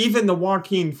that? Even the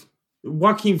Joaquin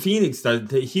Phoenix,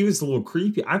 he was a little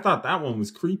creepy. I thought that one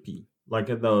was creepy, like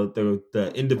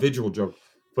the individual joke.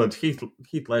 But Heath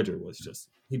Ledger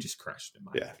he just crushed him.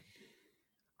 Yeah,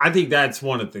 I think that's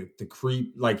one of the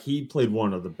creep. Like, he played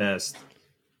one of the best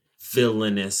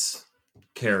villainous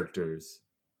characters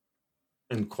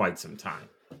in quite some time.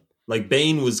 Like,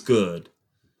 Bane was good,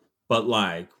 but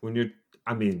like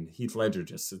Heath Ledger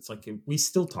it's like we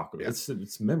still talk about it.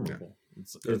 It's memorable. Yeah.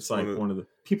 It's like one of the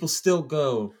people still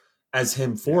go as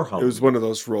him for Halloween. It was one of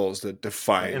those roles that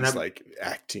defines like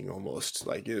acting almost.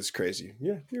 Like, it was crazy.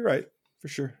 Yeah, you're right for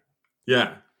sure.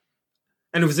 Yeah,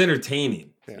 and it was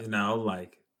entertaining. Yeah.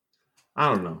 Like, I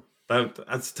don't know.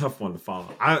 That's a tough one to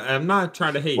follow. I'm not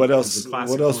trying to hate. What else?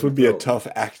 What else would be a tough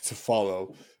act to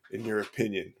follow, in your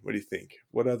opinion? What do you think?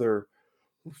 What other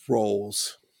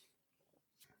roles?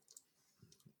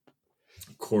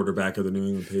 Quarterback of the New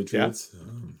England Patriots. Yeah.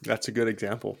 That's a good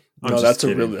example. I'm not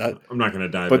going to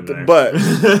dive in there. But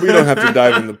we don't have to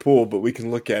dive in the pool, but we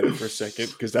can look at it for a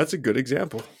second, because that's a good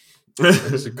example.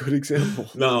 That's a good example.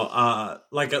 No,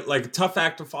 like a tough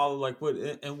act to follow. Like, what?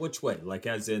 In which way? Like,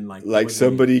 as in like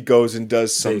somebody goes and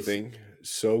does something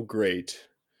so great,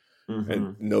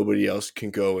 and nobody else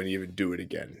can go and even do it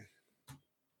again.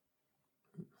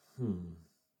 Who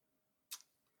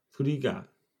do you got?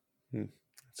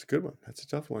 That's a good one. That's a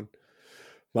tough one.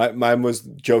 Mine was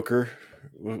Joker.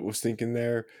 Was thinking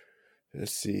there.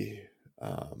 Let's see.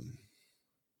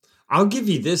 I'll give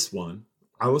you this one.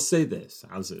 I will say this.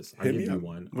 How's this? I'll give you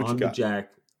one. On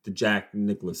the Jack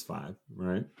Nicklaus 5,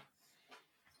 right?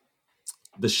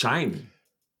 The Shining.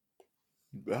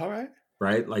 All right.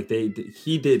 Right? Like,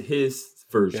 he did his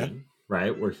version,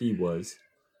 right? Where he was.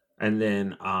 And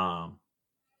then I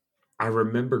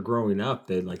remember growing up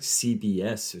that like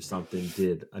CBS or something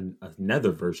did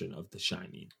another version of The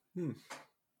Shining.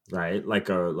 Right? Like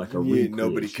a recreation.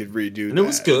 Nobody could redo and that. It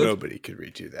was good. Nobody could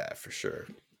redo that for sure.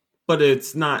 But it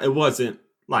wasn't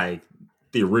like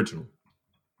the original.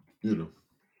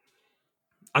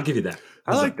 I'll give you that.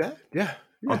 I like that. Yeah.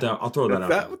 I'll throw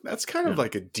that out. That's kind of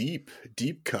like a deep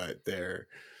cut there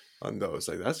on those.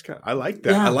 Like, that's kind of, I like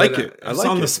that. Yeah, I like it. I like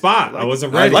on it. the spot. I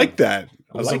wasn't ready. I like that.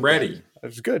 I wasn't ready. It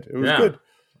was good. It was good.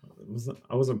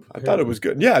 I wasn't prepared. I thought it was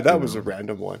good. Yeah, that was a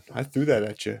random one. I threw that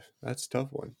at you. That's a tough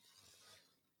one.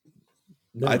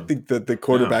 No. I think that the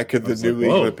quarterback of the New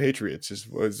England Patriots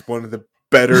was one of the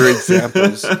better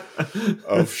examples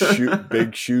of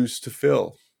big shoes to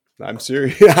fill. I'm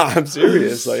serious. I'm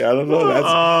serious. Like, I don't know.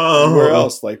 That's where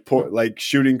else? Like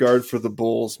shooting guard for the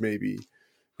Bulls, maybe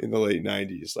in the late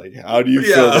 '90s. Like, how do you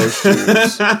fill those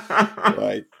shoes?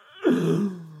 Like,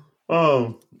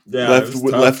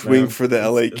 left wing for the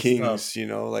LA Kings.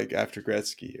 Like after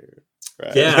Gretzky.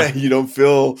 Right? Yeah, you don't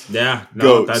fill. Yeah,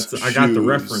 no, I got the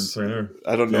reference right there.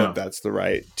 I don't know if that's the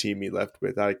right team he left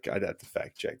with. I'd have to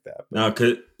fact check that. Now,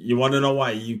 cause you want to know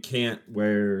why you can't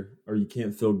wear or you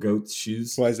can't fill goats'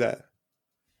 shoes? Why is that?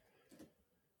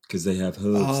 Because they have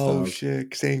hooves. Oh shit!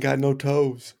 Because they ain't got no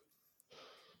toes.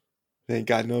 They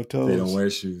don't wear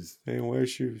shoes. They don't wear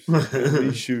shoes. They don't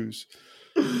need shoes.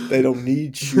 They don't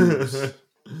need shoes.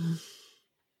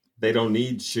 They don't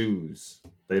need shoes.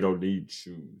 They don't need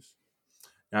shoes.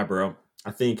 Yeah, bro.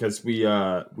 I think as we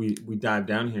dive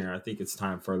down here, I think it's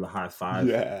time for the high five.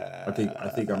 Yeah. I think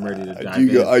I'm ready to dive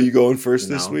in. Are you going first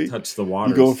this week? Touch the water.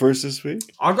 You going first this week?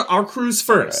 I'll cruise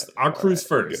first. Right. I'll cruise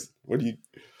first. Good. What do you?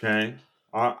 Okay.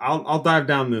 I'll dive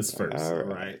down this first. All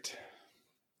right.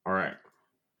 All right.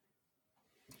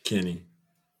 Kenny,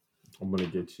 I'm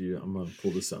gonna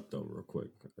pull this up though real quick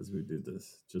as we did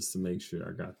this, just to make sure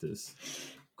I got this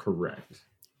correct.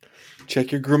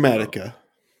 Check your Grammatica.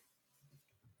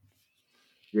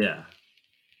 Yeah.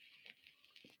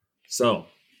 So,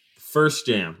 the first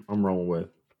jam I'm rolling with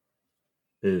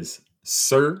is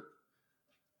Sir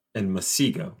and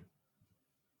Masigo.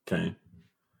 Okay.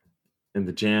 And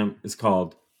the jam is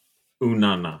called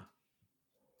Unana.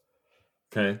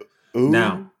 Okay. Ooh,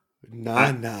 Now, nah,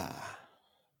 I nah.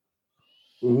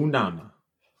 Unana.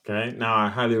 Okay. Now, I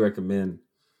highly recommend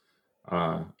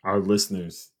our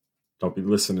listeners don't be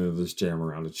listening to this jam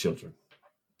around the children.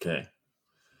 Okay.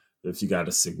 If you got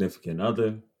a significant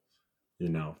other,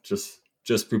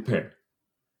 just prepare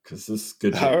because this is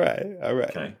good All jam. right, all right.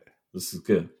 Okay. This is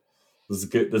good.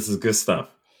 This is good stuff.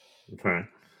 Okay.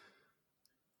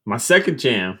 My second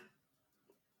jam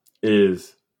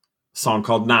is a song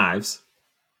called Knives,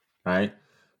 right?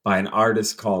 By an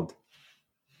artist called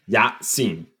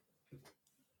Yatsin,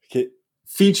 Can,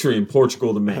 featuring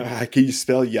Portugal the Man. can you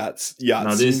spell Now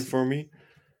Yatsen for me?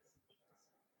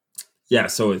 Yeah,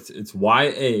 so it's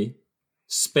YA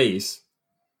space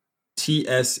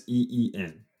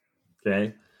TSEEN.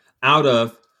 Okay. Out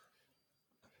of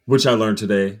which I learned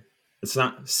today, it's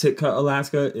not Sitka,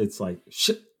 Alaska, it's like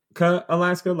Shitka,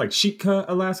 Alaska, like Shitka,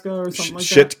 Alaska, or something like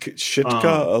that.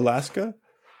 Shitka, Alaska?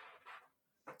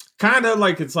 Kind of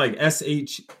like it's like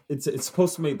SH. It's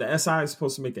supposed to make the SI is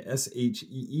supposed to make a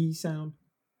SHEE sound,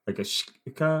 like a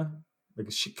Shitka,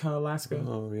 Alaska.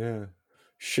 Oh yeah,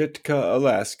 Shitka,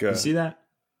 Alaska. You see that?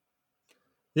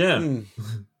 Yeah,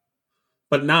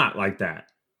 but not like that.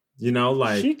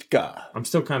 Like Shitka. I'm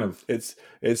still kind of. It's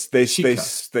they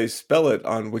spell it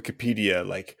on Wikipedia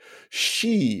like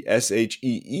SHEETK.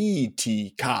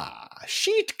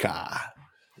 Shitka.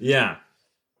 Yeah,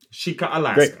 Shitka,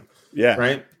 Alaska. Great. Yeah.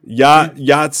 Right.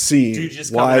 Yatsen.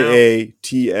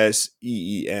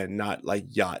 Yatseen, not like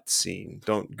Yatsen.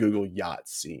 Don't Google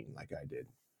Yatsen like I did.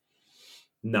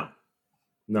 No,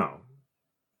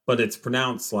 but it's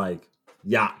pronounced like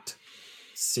yacht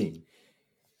scene.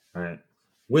 All right.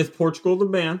 With Portugal the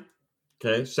Man.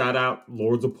 Okay. Shout out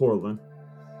Lords of Portland.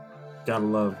 Gotta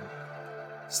love.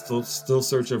 Still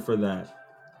searching for that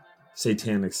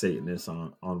satanic Satanist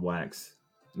on wax.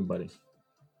 Anybody?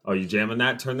 Oh, you jamming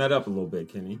that? Turn that up a little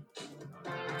bit, Kenny.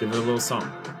 Give it a little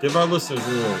something. Give our listeners a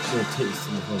little taste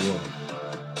in the whole world.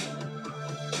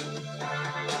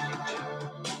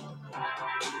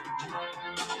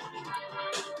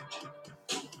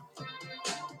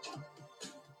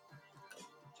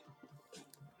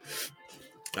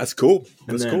 That's cool.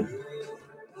 That's cool.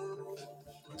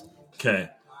 Okay.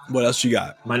 What else you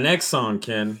got? My next song,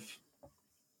 Ken.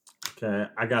 Okay,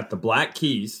 I got the Black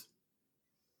Keys.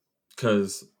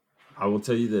 Because I will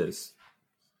tell you this.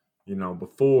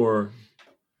 Before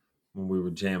when we were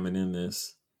jamming in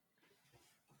this,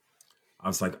 I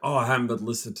was like, oh, I haven't been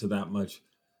listening to that much,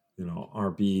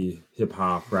 R&B, hip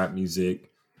hop, rap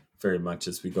music very much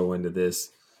as we go into this.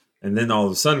 And then all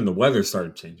of a sudden the weather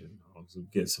started changing. I was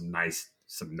getting some nice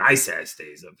ass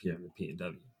days up here in the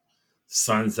PNW.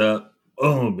 Sun's up.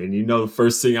 Boom. And the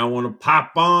first thing I want to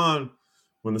pop on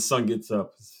when the sun gets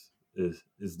up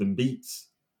is them beats.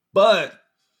 But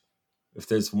if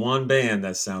there's one band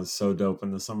that sounds so dope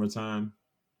in the summertime,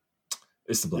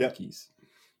 it's the Black Keys.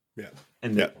 Yeah.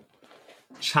 And the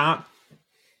Chop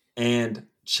and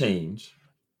Change.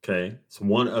 Okay. It's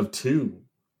one of two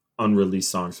unreleased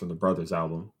songs from the Brothers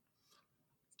album.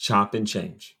 Chop and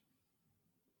Change.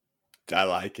 I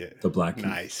like it. The Black Keys.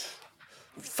 Nice.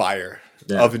 Fire.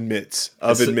 Yeah. Oven mitts.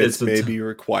 Oven mitts may be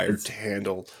required to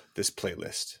handle this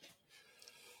playlist.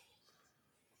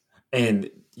 And,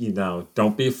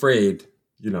 don't be afraid,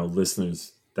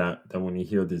 listeners, that when you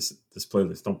hear this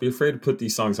playlist, don't be afraid to put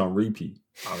these songs on repeat.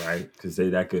 All right. Because they're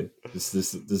that good. This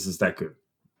is that good.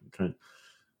 Okay.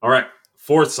 All right.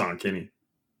 Fourth song, Kenny.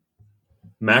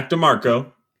 Mac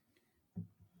DeMarco.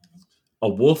 A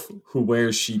Wolf Who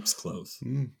Wears Sheep's Clothes.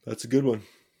 That's a good one.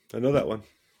 I know that one.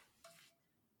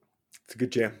 It's a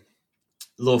good jam.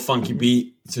 A little funky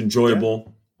beat. It's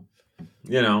enjoyable.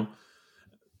 Yeah.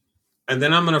 And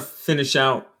then I'm going to finish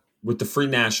out with the Free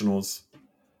Nationals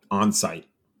On Site.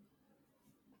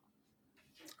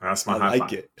 That's my high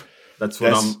five. That's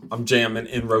what I'm jamming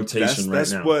in rotation right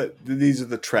now. That's what these are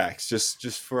the tracks.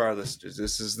 Just for our listeners,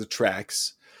 this is the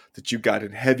tracks that you got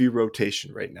in heavy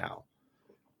rotation right now.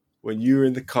 When you're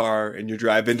in the car and you're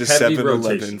driving to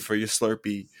 7-Eleven for your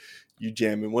Slurpee, you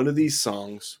jam in one of these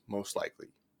songs, most likely.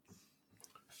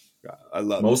 I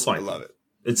love it. I love it.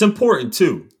 It's important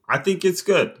too. I think it's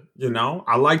good.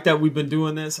 I like that we've been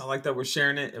doing this. I like that we're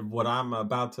sharing it. And what I'm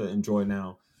about to enjoy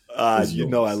now. I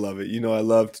love it. I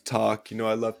love to talk.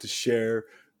 I love to share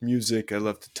music. I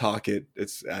love to talk it.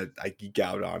 I geek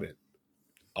out on it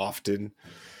often.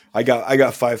 I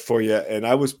got 5 for you, and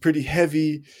I was pretty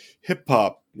heavy hip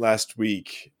hop last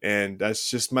week, and that's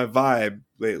just my vibe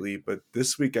lately. But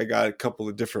this week I got a couple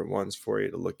of different ones for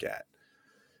you to look at.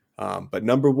 But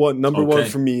number one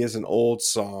for me is an old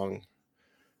song,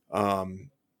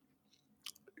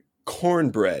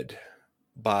 "Cornbread"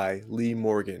 by Lee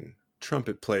Morgan,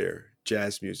 trumpet player,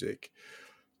 jazz music.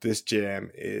 This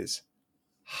jam is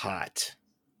hot.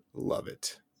 Love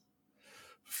it.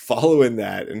 Following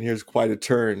that, and here's quite a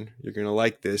turn, you're going to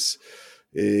like this,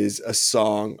 is a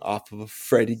song off of a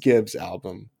Freddie Gibbs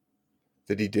album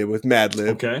that he did with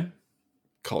Madlib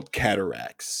called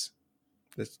Cataracts.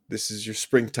 This is your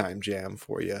springtime jam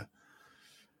for you.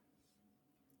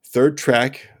 Third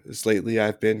track is lately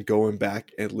I've been going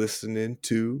back and listening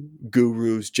to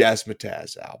Guru's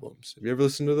Jazzmatazz albums. Have you ever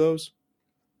listened to those?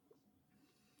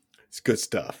 It's good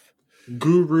stuff.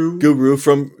 Guru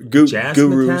from Guru's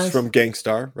from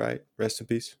Gangstar, right? Rest in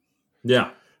peace. Yeah.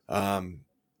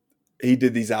 He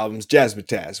did these albums,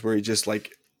 Jazzmatazz, where he just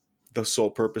like the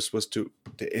sole purpose was to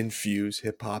infuse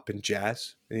hip hop and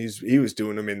jazz, and he was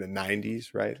doing them in the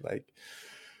 90s, right? Like,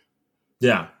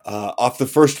 yeah. Off the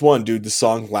first one, dude, the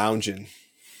song "Loungin'."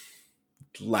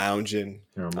 I'm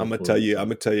gonna tell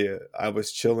you, I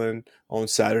was chilling on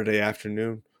Saturday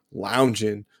afternoon,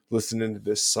 lounging, listening to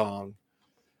this song,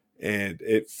 and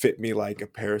it fit me like a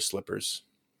pair of slippers.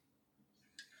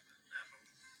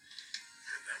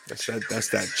 That's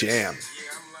that jam.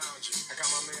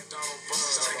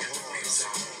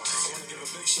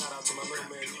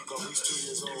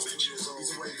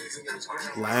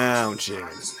 Lounging.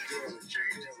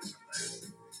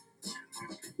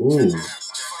 Ooh.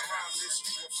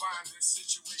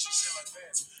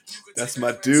 That's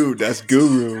my dude. That's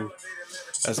Guru.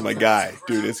 That's my guy.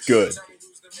 Dude, it's good.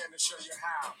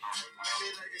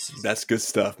 That's good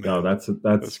stuff, man. No,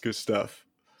 that's good stuff.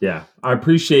 Yeah. I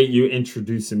appreciate you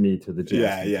introducing me to the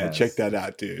jazz. Yeah. Check that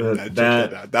out, dude. Check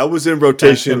that out. That was in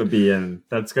rotation.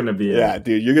 That's gonna be in. Yeah,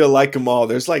 dude. You're gonna like them all.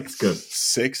 There's like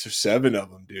 6 or 7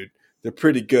 of them, dude. They're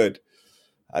pretty good.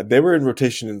 They were in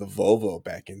rotation in the Volvo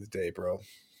back in the day, bro.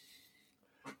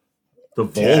 The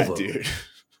Volvo, yeah, dude.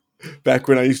 Back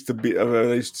when I used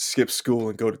to skip school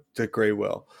and go to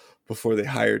Graywell before they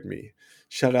hired me.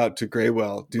 Shout out to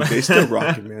Graywell, dude. They still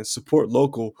rocking, man. Support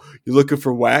local. You're looking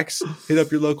for wax? Hit up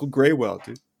your local Graywell,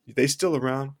 dude. They still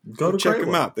around. Go check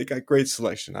them out. They got great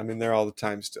selection. I'm in there all the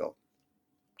time still.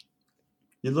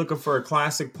 You're looking for a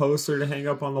classic poster to hang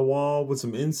up on the wall with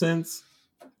some incense?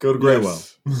 Go to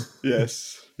Graywell.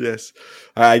 Yes.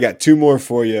 All right, I got 2 more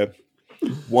for you.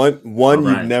 One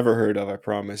right. You've never heard of, I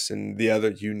promise, and the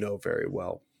other you know very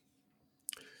well.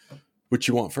 What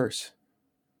you want first?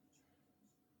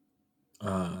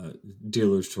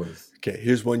 Dealer's choice. Okay,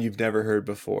 here's one you've never heard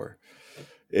before.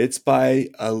 It's by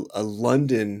a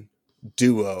London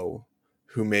duo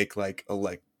who make like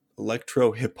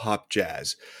electro hip hop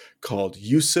jazz called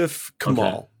Yusuf Kamal.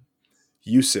 Okay.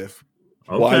 Yusuf,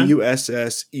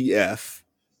 Yussef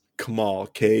Kamal,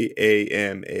 Kamal.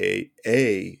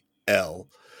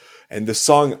 And the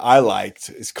song I liked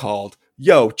is called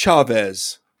Yo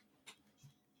Chavez.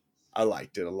 I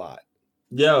liked it a lot.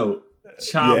 Yo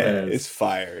Chavez. Yeah, it's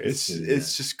fire. It's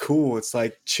just cool. It's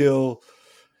like chill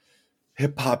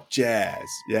hip hop jazz.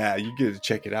 Yeah, you get to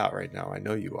check it out right now. I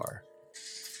know you are.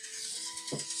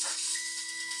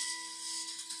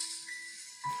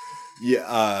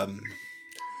 Yeah,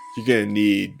 you're gonna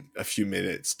need a few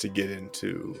minutes to get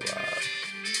into.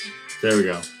 There we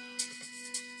go.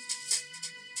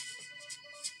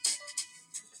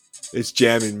 It's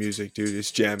jamming music, dude.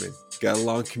 It's jamming. Got a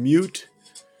long commute.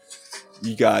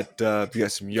 You got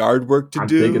some yard work to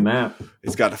do. I'm digging that.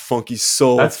 It's got a funky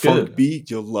soul funk beat.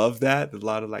 You'll love that. A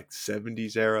lot of like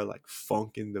 70s era like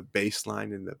funk in the bass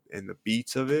line and the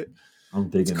beats of it. I'm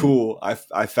digging. It's cool.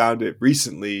 I found it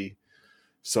recently,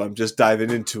 so I'm just diving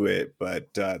into it.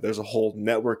 But there's a whole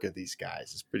network of these guys.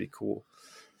 It's pretty cool.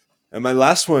 And my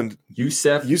last one,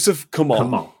 Yusuf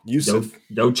Kamal. Yusuf.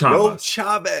 Yo Chavez. Yo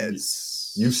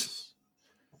Chavez.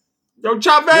 Yo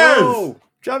Chavez.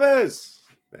 Chavez.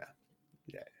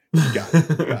 Yeah.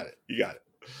 You got it.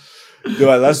 Dude,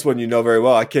 my last one you know very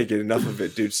well. I can't get enough of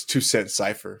it, dude. It's 2 Cent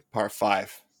Cypher, Part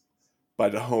 5 by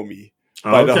the homie.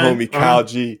 Kyle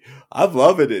G. I'm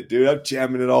loving it, dude. I'm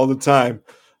jamming it all the time.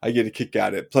 I get a kick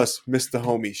out of it. Plus, miss the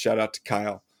homie. Shout out to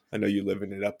Kyle. I know you're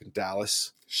living it up in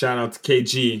Dallas. Shout out to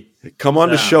KG. Come on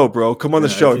the show, bro. Come on the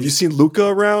show. Have you seen Luca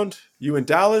around? You in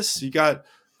Dallas? You got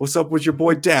what's up with your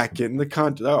boy Dak getting the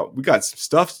content? Oh, we got some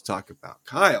stuff to talk about.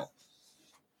 Kyle.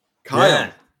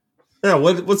 Yeah,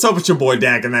 what's up with your boy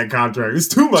Dak in that contract? It's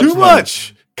too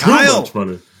much. Kyle. Too much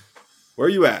money. Where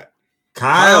you at?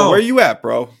 Kyle, where you at,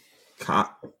 bro?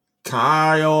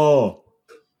 Kyle.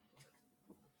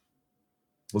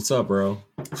 What's up, bro?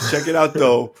 Check it out,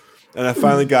 though. And I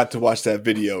finally got to watch that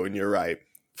video, and you're right.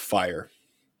 Fire.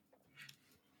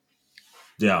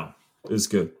 Yeah, it was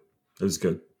good. It was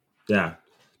good. Yeah.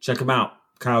 Check him out.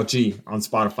 Kyle G on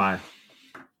Spotify,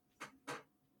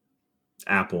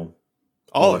 Apple.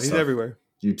 Oh, he's everywhere.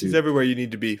 YouTube. He's everywhere you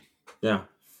need to be. Yeah.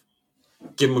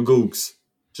 Give him a Googs.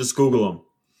 Just Google him.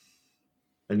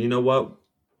 And you know what?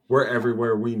 We're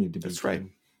everywhere we need to be. That's right.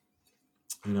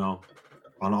 You know,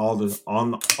 on all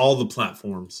the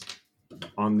platforms.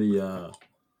 On the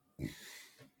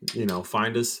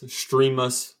find us, stream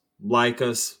us, like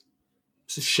us,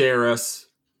 share us,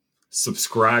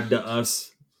 subscribe to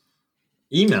us,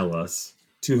 email us,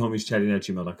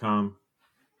 twohomieschatting@gmail.com.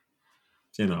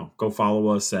 You know, go follow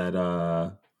us at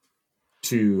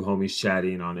Two Homies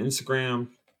Chatting on Instagram,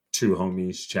 Two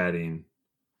Homies Chatting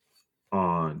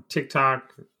on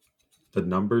TikTok, the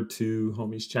number Two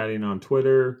Homies Chatting on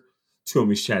Twitter, Two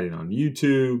Homies Chatting on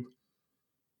YouTube.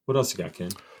 What else you got,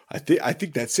 Ken? I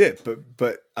think that's it,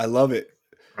 but I love it.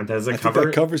 Does it I cover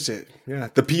think that covers it. Yeah,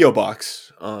 the P.O.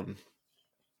 box. Other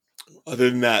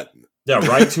than that, yeah,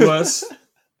 write to us.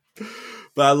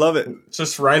 But I love it.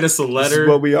 Just write us a letter. This is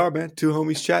what we are, man. Two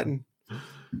homies chatting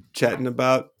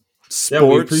about sports. Yeah,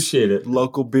 we appreciate it.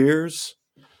 Local beers,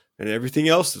 and everything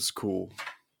else that's cool.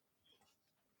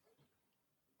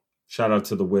 Shout out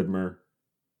to the Widmer,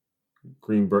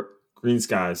 Green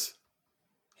Skies,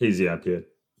 Hazy IPA.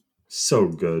 So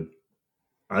good.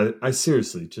 I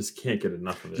seriously just can't get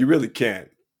enough of it. You really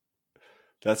can't.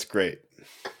 That's great.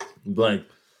 Like,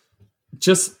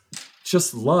 just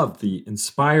love the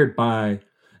inspired by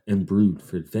and brewed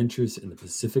for adventures in the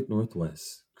Pacific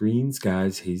Northwest. Green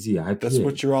Skies Hazy IPA. That's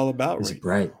what you're all about, is right?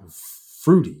 Bright and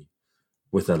fruity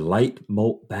with a light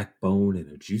malt backbone and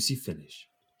a juicy finish.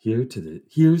 Here's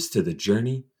to the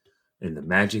journey and the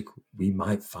magic we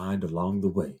might find along the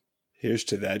way. Here's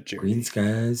to that journey. Green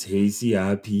Skies Hazy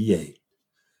IPA.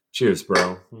 Cheers,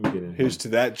 bro. Let me get in Here's here. to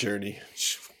that journey.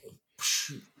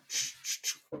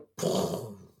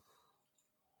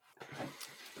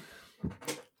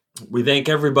 We thank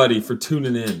everybody for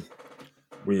tuning in.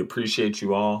 We appreciate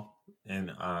you all.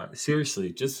 And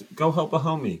seriously, just go help a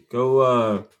homie.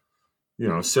 Go,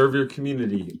 serve your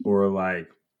community, or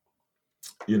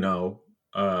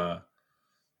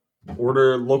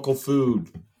order local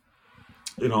food,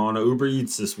 on an Uber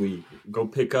Eats this week. Go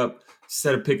pick up,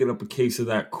 instead of picking up a case of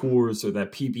that Coors or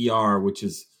that PBR, which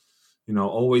is,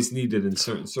 always needed in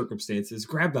certain circumstances,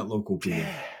 grab that local beer.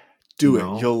 Do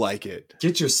it. You'll like it.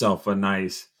 Get yourself a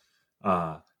nice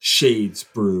Shades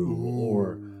Brew,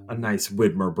 or a nice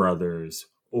Widmer Brothers,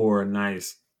 or a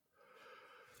nice,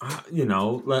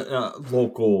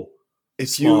 local.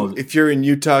 If you're in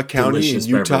Utah County, in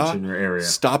Utah, in your area,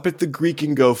 stop at the Greek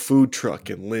and Go food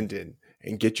truck in Linden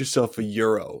and get yourself a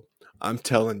Euro. I'm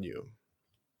telling you,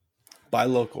 buy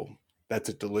local. That's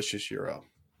a delicious Euro.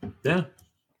 Yeah.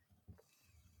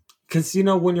 Because,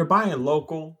 when you're buying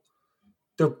local,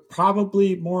 they're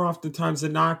probably more oftentimes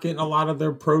than not getting a lot of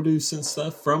their produce and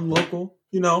stuff from local.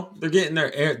 They're getting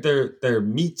their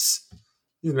meats,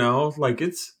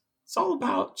 it's all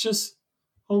about just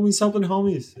homies helping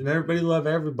homies, and everybody love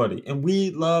everybody. And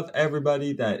we love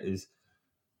everybody that is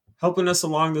helping us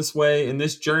along this way in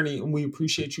this journey, and we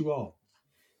appreciate you all.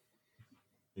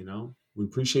 We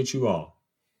appreciate you all.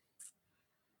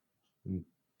 And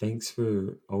thanks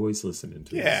for always listening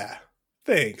to us. Yeah,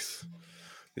 thanks.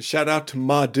 And shout out to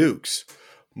Ma Dukes.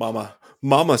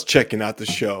 Mama's checking out the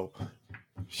show.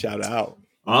 Shout out.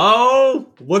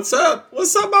 Oh, what's up?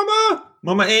 What's up, Mama?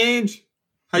 Mama Ange,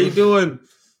 how you doing?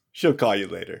 She'll call you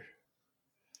later.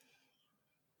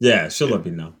 Yeah, she'll let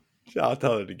me know. I'll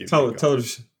tell her to give tell me a call.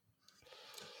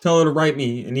 Tell her to write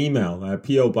me an email at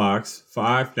P.O. Box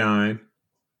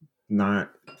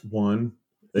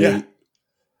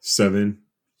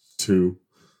 5991872.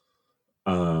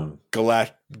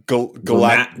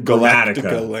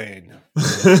 Galactica Lane.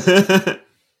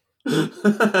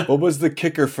 What was the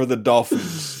kicker for the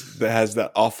Dolphins that has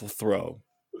that awful throw?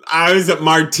 I was at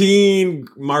Martin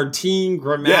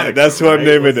Grammatica. Yeah, that's who I'm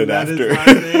naming it after.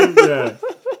 Yeah.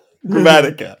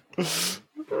 Grammatica.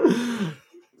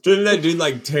 Didn't that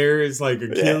dude tear his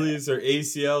Achilles or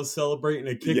ACL celebrating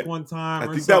a kick one time?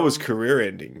 I think that was career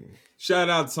ending. Shout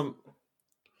out to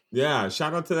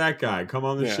that guy. Come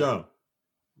on the show.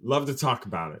 Love to talk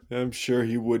about it. I'm sure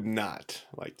he would not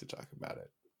like to talk about it.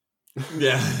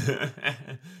 Yeah.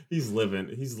 He's living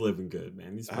good,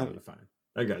 man. He's probably fine.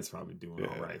 That guy's probably doing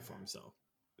all right for himself.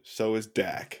 So is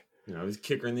Dak. He's a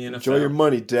kicker in the NFL. Enjoy your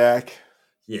money, Dak.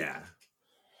 Yeah.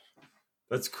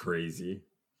 That's crazy.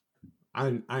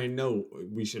 I know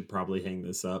we should probably hang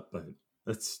this up, but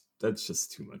that's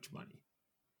just too much money.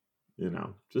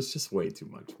 Just way too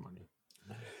much money.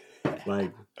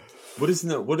 Like, what does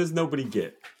nobody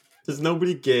get? Does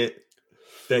nobody get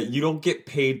that you don't get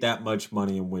paid that much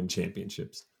money and win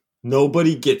championships?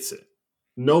 Nobody gets it.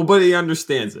 Nobody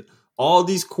understands it. All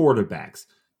these quarterbacks,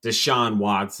 Deshaun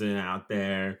Watson out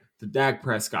there, the Dak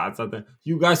Prescott's out there.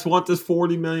 You guys want this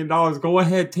 $40 million? Go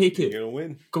ahead, take it. You're gonna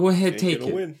win. Go ahead, take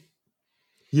it. Win.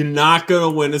 You're not gonna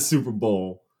win a Super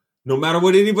Bowl, no matter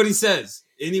what anybody says.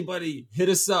 Anybody hit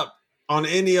us up on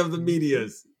any of the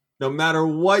medias. No matter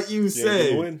what you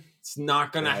say, it's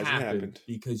not gonna happen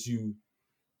because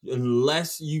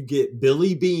unless you get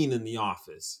Billy Beane in the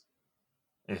office.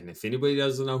 And if anybody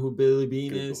doesn't know who Billy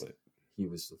Beane is, he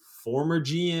was the former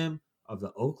GM of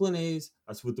the Oakland A's.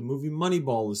 That's what the movie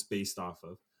Moneyball is based off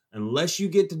of. Unless you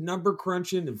get to number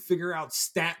crunching and figure out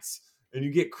stats and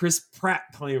you get Chris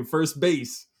Pratt playing first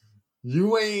base,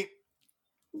 you're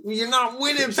not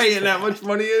winning paying that much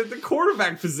money at the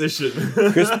quarterback position.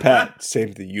 Chris Pratt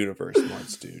saved the universe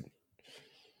once, dude.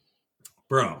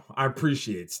 Bro, I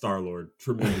appreciate Star-Lord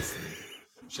tremendously.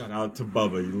 Shout out to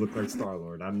Bubba. You look like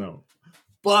Star-Lord. I know.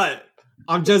 But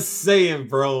I'm just saying,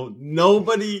 bro,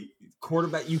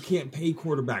 quarterback, you can't pay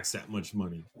quarterbacks that much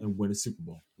money and win a Super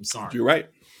Bowl. I'm sorry. You're right.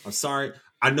 I'm sorry.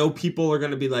 I know people are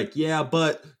going to be like, yeah,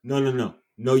 but no.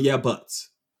 No, yeah, buts.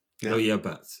 No, yeah,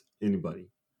 buts. Anybody.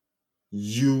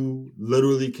 You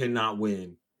literally cannot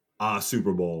win a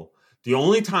Super Bowl. The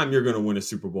only time you're going to win a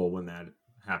Super Bowl when that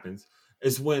happens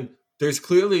is when there's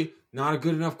clearly not a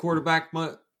good enough quarterback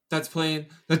that's playing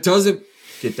that doesn't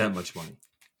get that much money.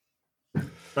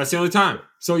 That's the only time.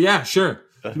 So, yeah, sure.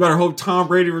 You better hope Tom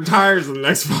Brady retires in the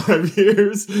next 5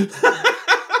 years.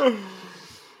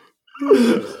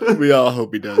 We all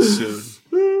hope he does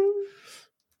soon.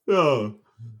 No.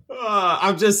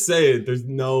 I'm just saying, there's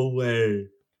no way.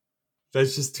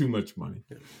 That's just too much money.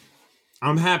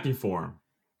 I'm happy for him.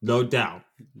 No doubt.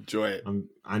 Enjoy it.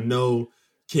 I know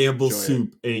Campbell's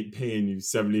Soup ain't paying you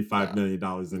 $75 million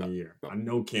in a year. I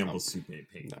know Campbell's Soup ain't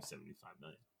paying you $75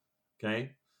 million.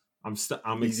 Okay? I'm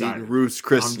excited. Ruth's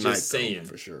Chris I'm just saying.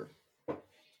 For sure.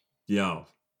 Yo,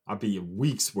 I'll be a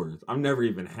week's worth. I've never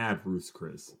even had Ruth's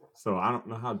Chris, so I don't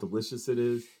know how delicious it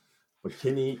is. But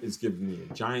Kenny is giving me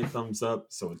a giant thumbs up,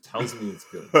 so it tells me it's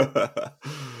good.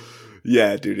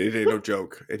 Yeah, dude, it ain't no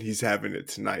joke. And he's having it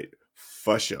tonight.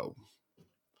 For sure.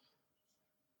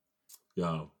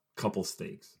 Yo, couple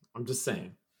steaks. I'm just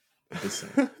saying.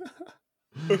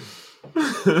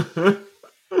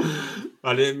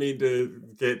 I didn't mean to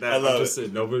get that. I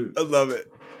love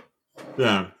it.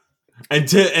 Yeah.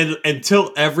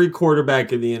 Until every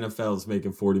quarterback in the NFL is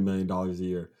making $40 million a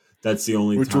year. That's the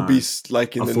only Which time. will be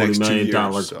like in the next 2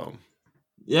 years. So.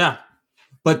 Yeah.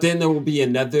 But then there will be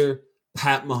another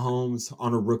Pat Mahomes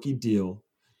on a rookie deal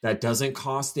that doesn't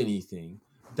cost anything,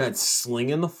 that's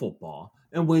slinging the football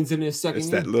and wins in his second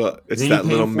year. It's that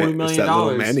little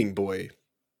Manning boy.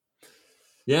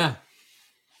 Yeah.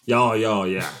 Yo,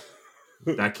 yeah.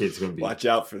 That kid's going to be. Watch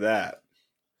out for that.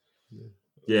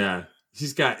 Yeah.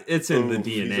 It's in the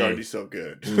DNA. He's already so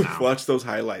good. No. Watch those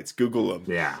highlights. Google him.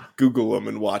 Yeah. Google him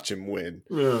and watch him win.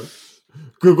 Yeah.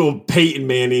 Google Peyton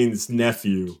Manning's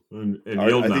nephew. And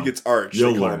you'll know. I think it's Arch.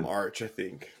 They call him Arch, I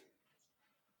think.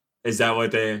 Is that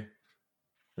what they...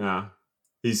 Yeah.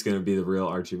 He's going to be the real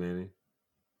Archie Manning.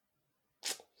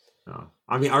 No.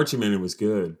 I mean, Archie Manning was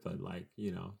good, but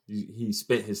he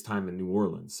spent his time in New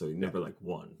Orleans, so he never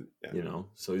won,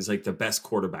 So he's like the best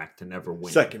quarterback to never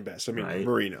win. Second best. I mean, right?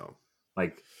 Marino.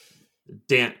 I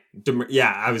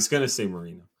was going to say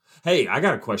Marino. Hey, I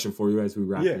got a question for you as we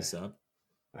wrap this up.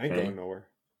 I ain't going nowhere.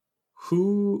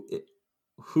 Who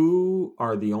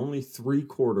are the only 3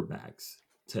 quarterbacks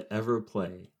to ever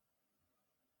play?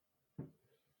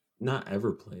 Not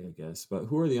ever play, I guess, but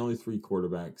who are the only 3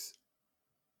 quarterbacks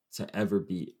to ever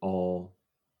beat all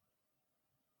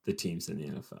the teams in the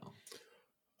NFL?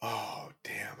 Oh,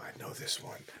 damn. I know this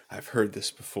one. I've heard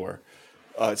this before.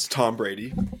 It's Tom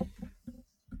Brady.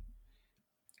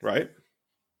 Right?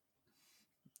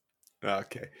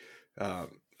 Okay. Keep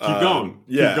going.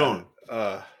 Yeah. Keep going.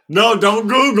 No, don't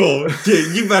Google.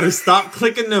 You better stop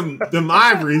clicking them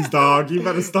ivories, dog. You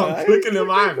better stop clicking them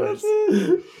ivories.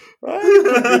 I ain't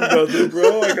thinking nothing,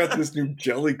 bro. I got this new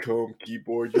Jellycomb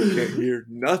keyboard. You can't hear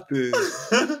nothing.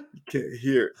 You can't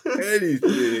hear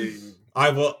anything. I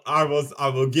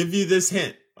will give you this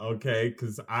hint, okay?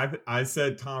 Because I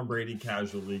said Tom Brady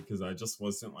casually because I just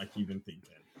wasn't even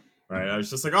thinking. Right? I was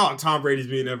just like, oh, Tom Brady's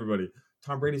beating everybody.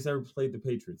 Tom Brady's never played the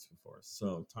Patriots before,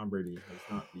 so Tom Brady has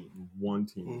not beaten one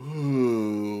team.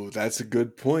 Ooh, that's a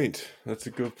good point.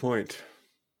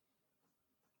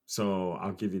 So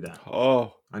I'll give you that.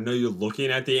 Oh, I know you're looking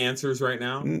at the answers right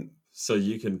now, so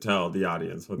you can tell the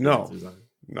audience what the answers are.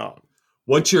 No.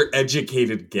 What's your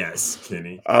educated guess,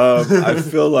 Kenny? I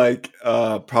feel like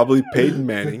probably Peyton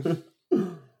Manning.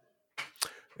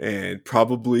 And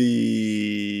probably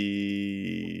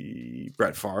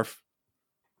Brett Favre.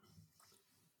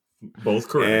 Both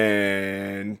correct.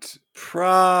 And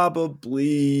probably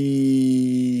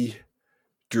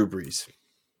Drew Brees.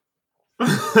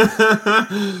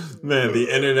 Man, the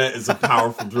internet is a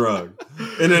powerful drug.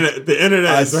 The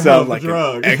internet is a sound like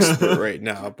drug. An expert right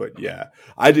now, but yeah,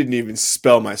 I didn't even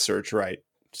spell my search right.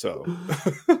 So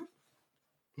that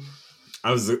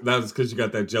was because you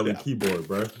got that jelly keyboard,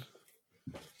 bro.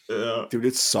 Yeah. Dude,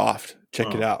 it's soft.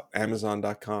 Check it out.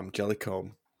 Amazon.com.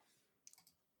 Jellycomb.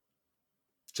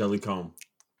 Jellycomb.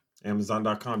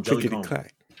 Amazon.com. Jellycomb.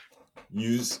 Clack.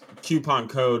 Use coupon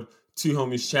code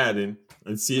 2HomiesChatting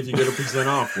and see if you get a %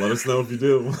 off. Let us know if you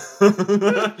do.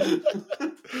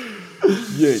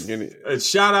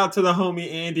 Shout out to the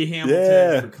homie Andy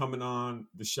Hamilton for coming on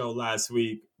the show last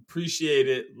week. Appreciate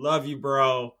it. Love you,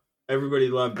 bro. Everybody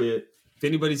loved it. If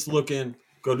anybody's looking,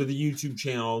 go to the YouTube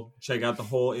channel. Check out the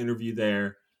whole interview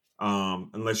there.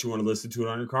 Unless you want to listen to it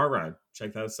on your car ride.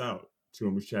 Check that out. 2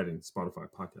 Homies Chatting, Spotify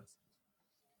podcast.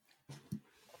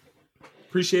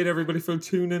 Appreciate everybody for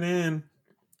tuning in.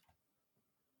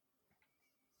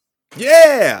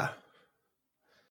 Yeah.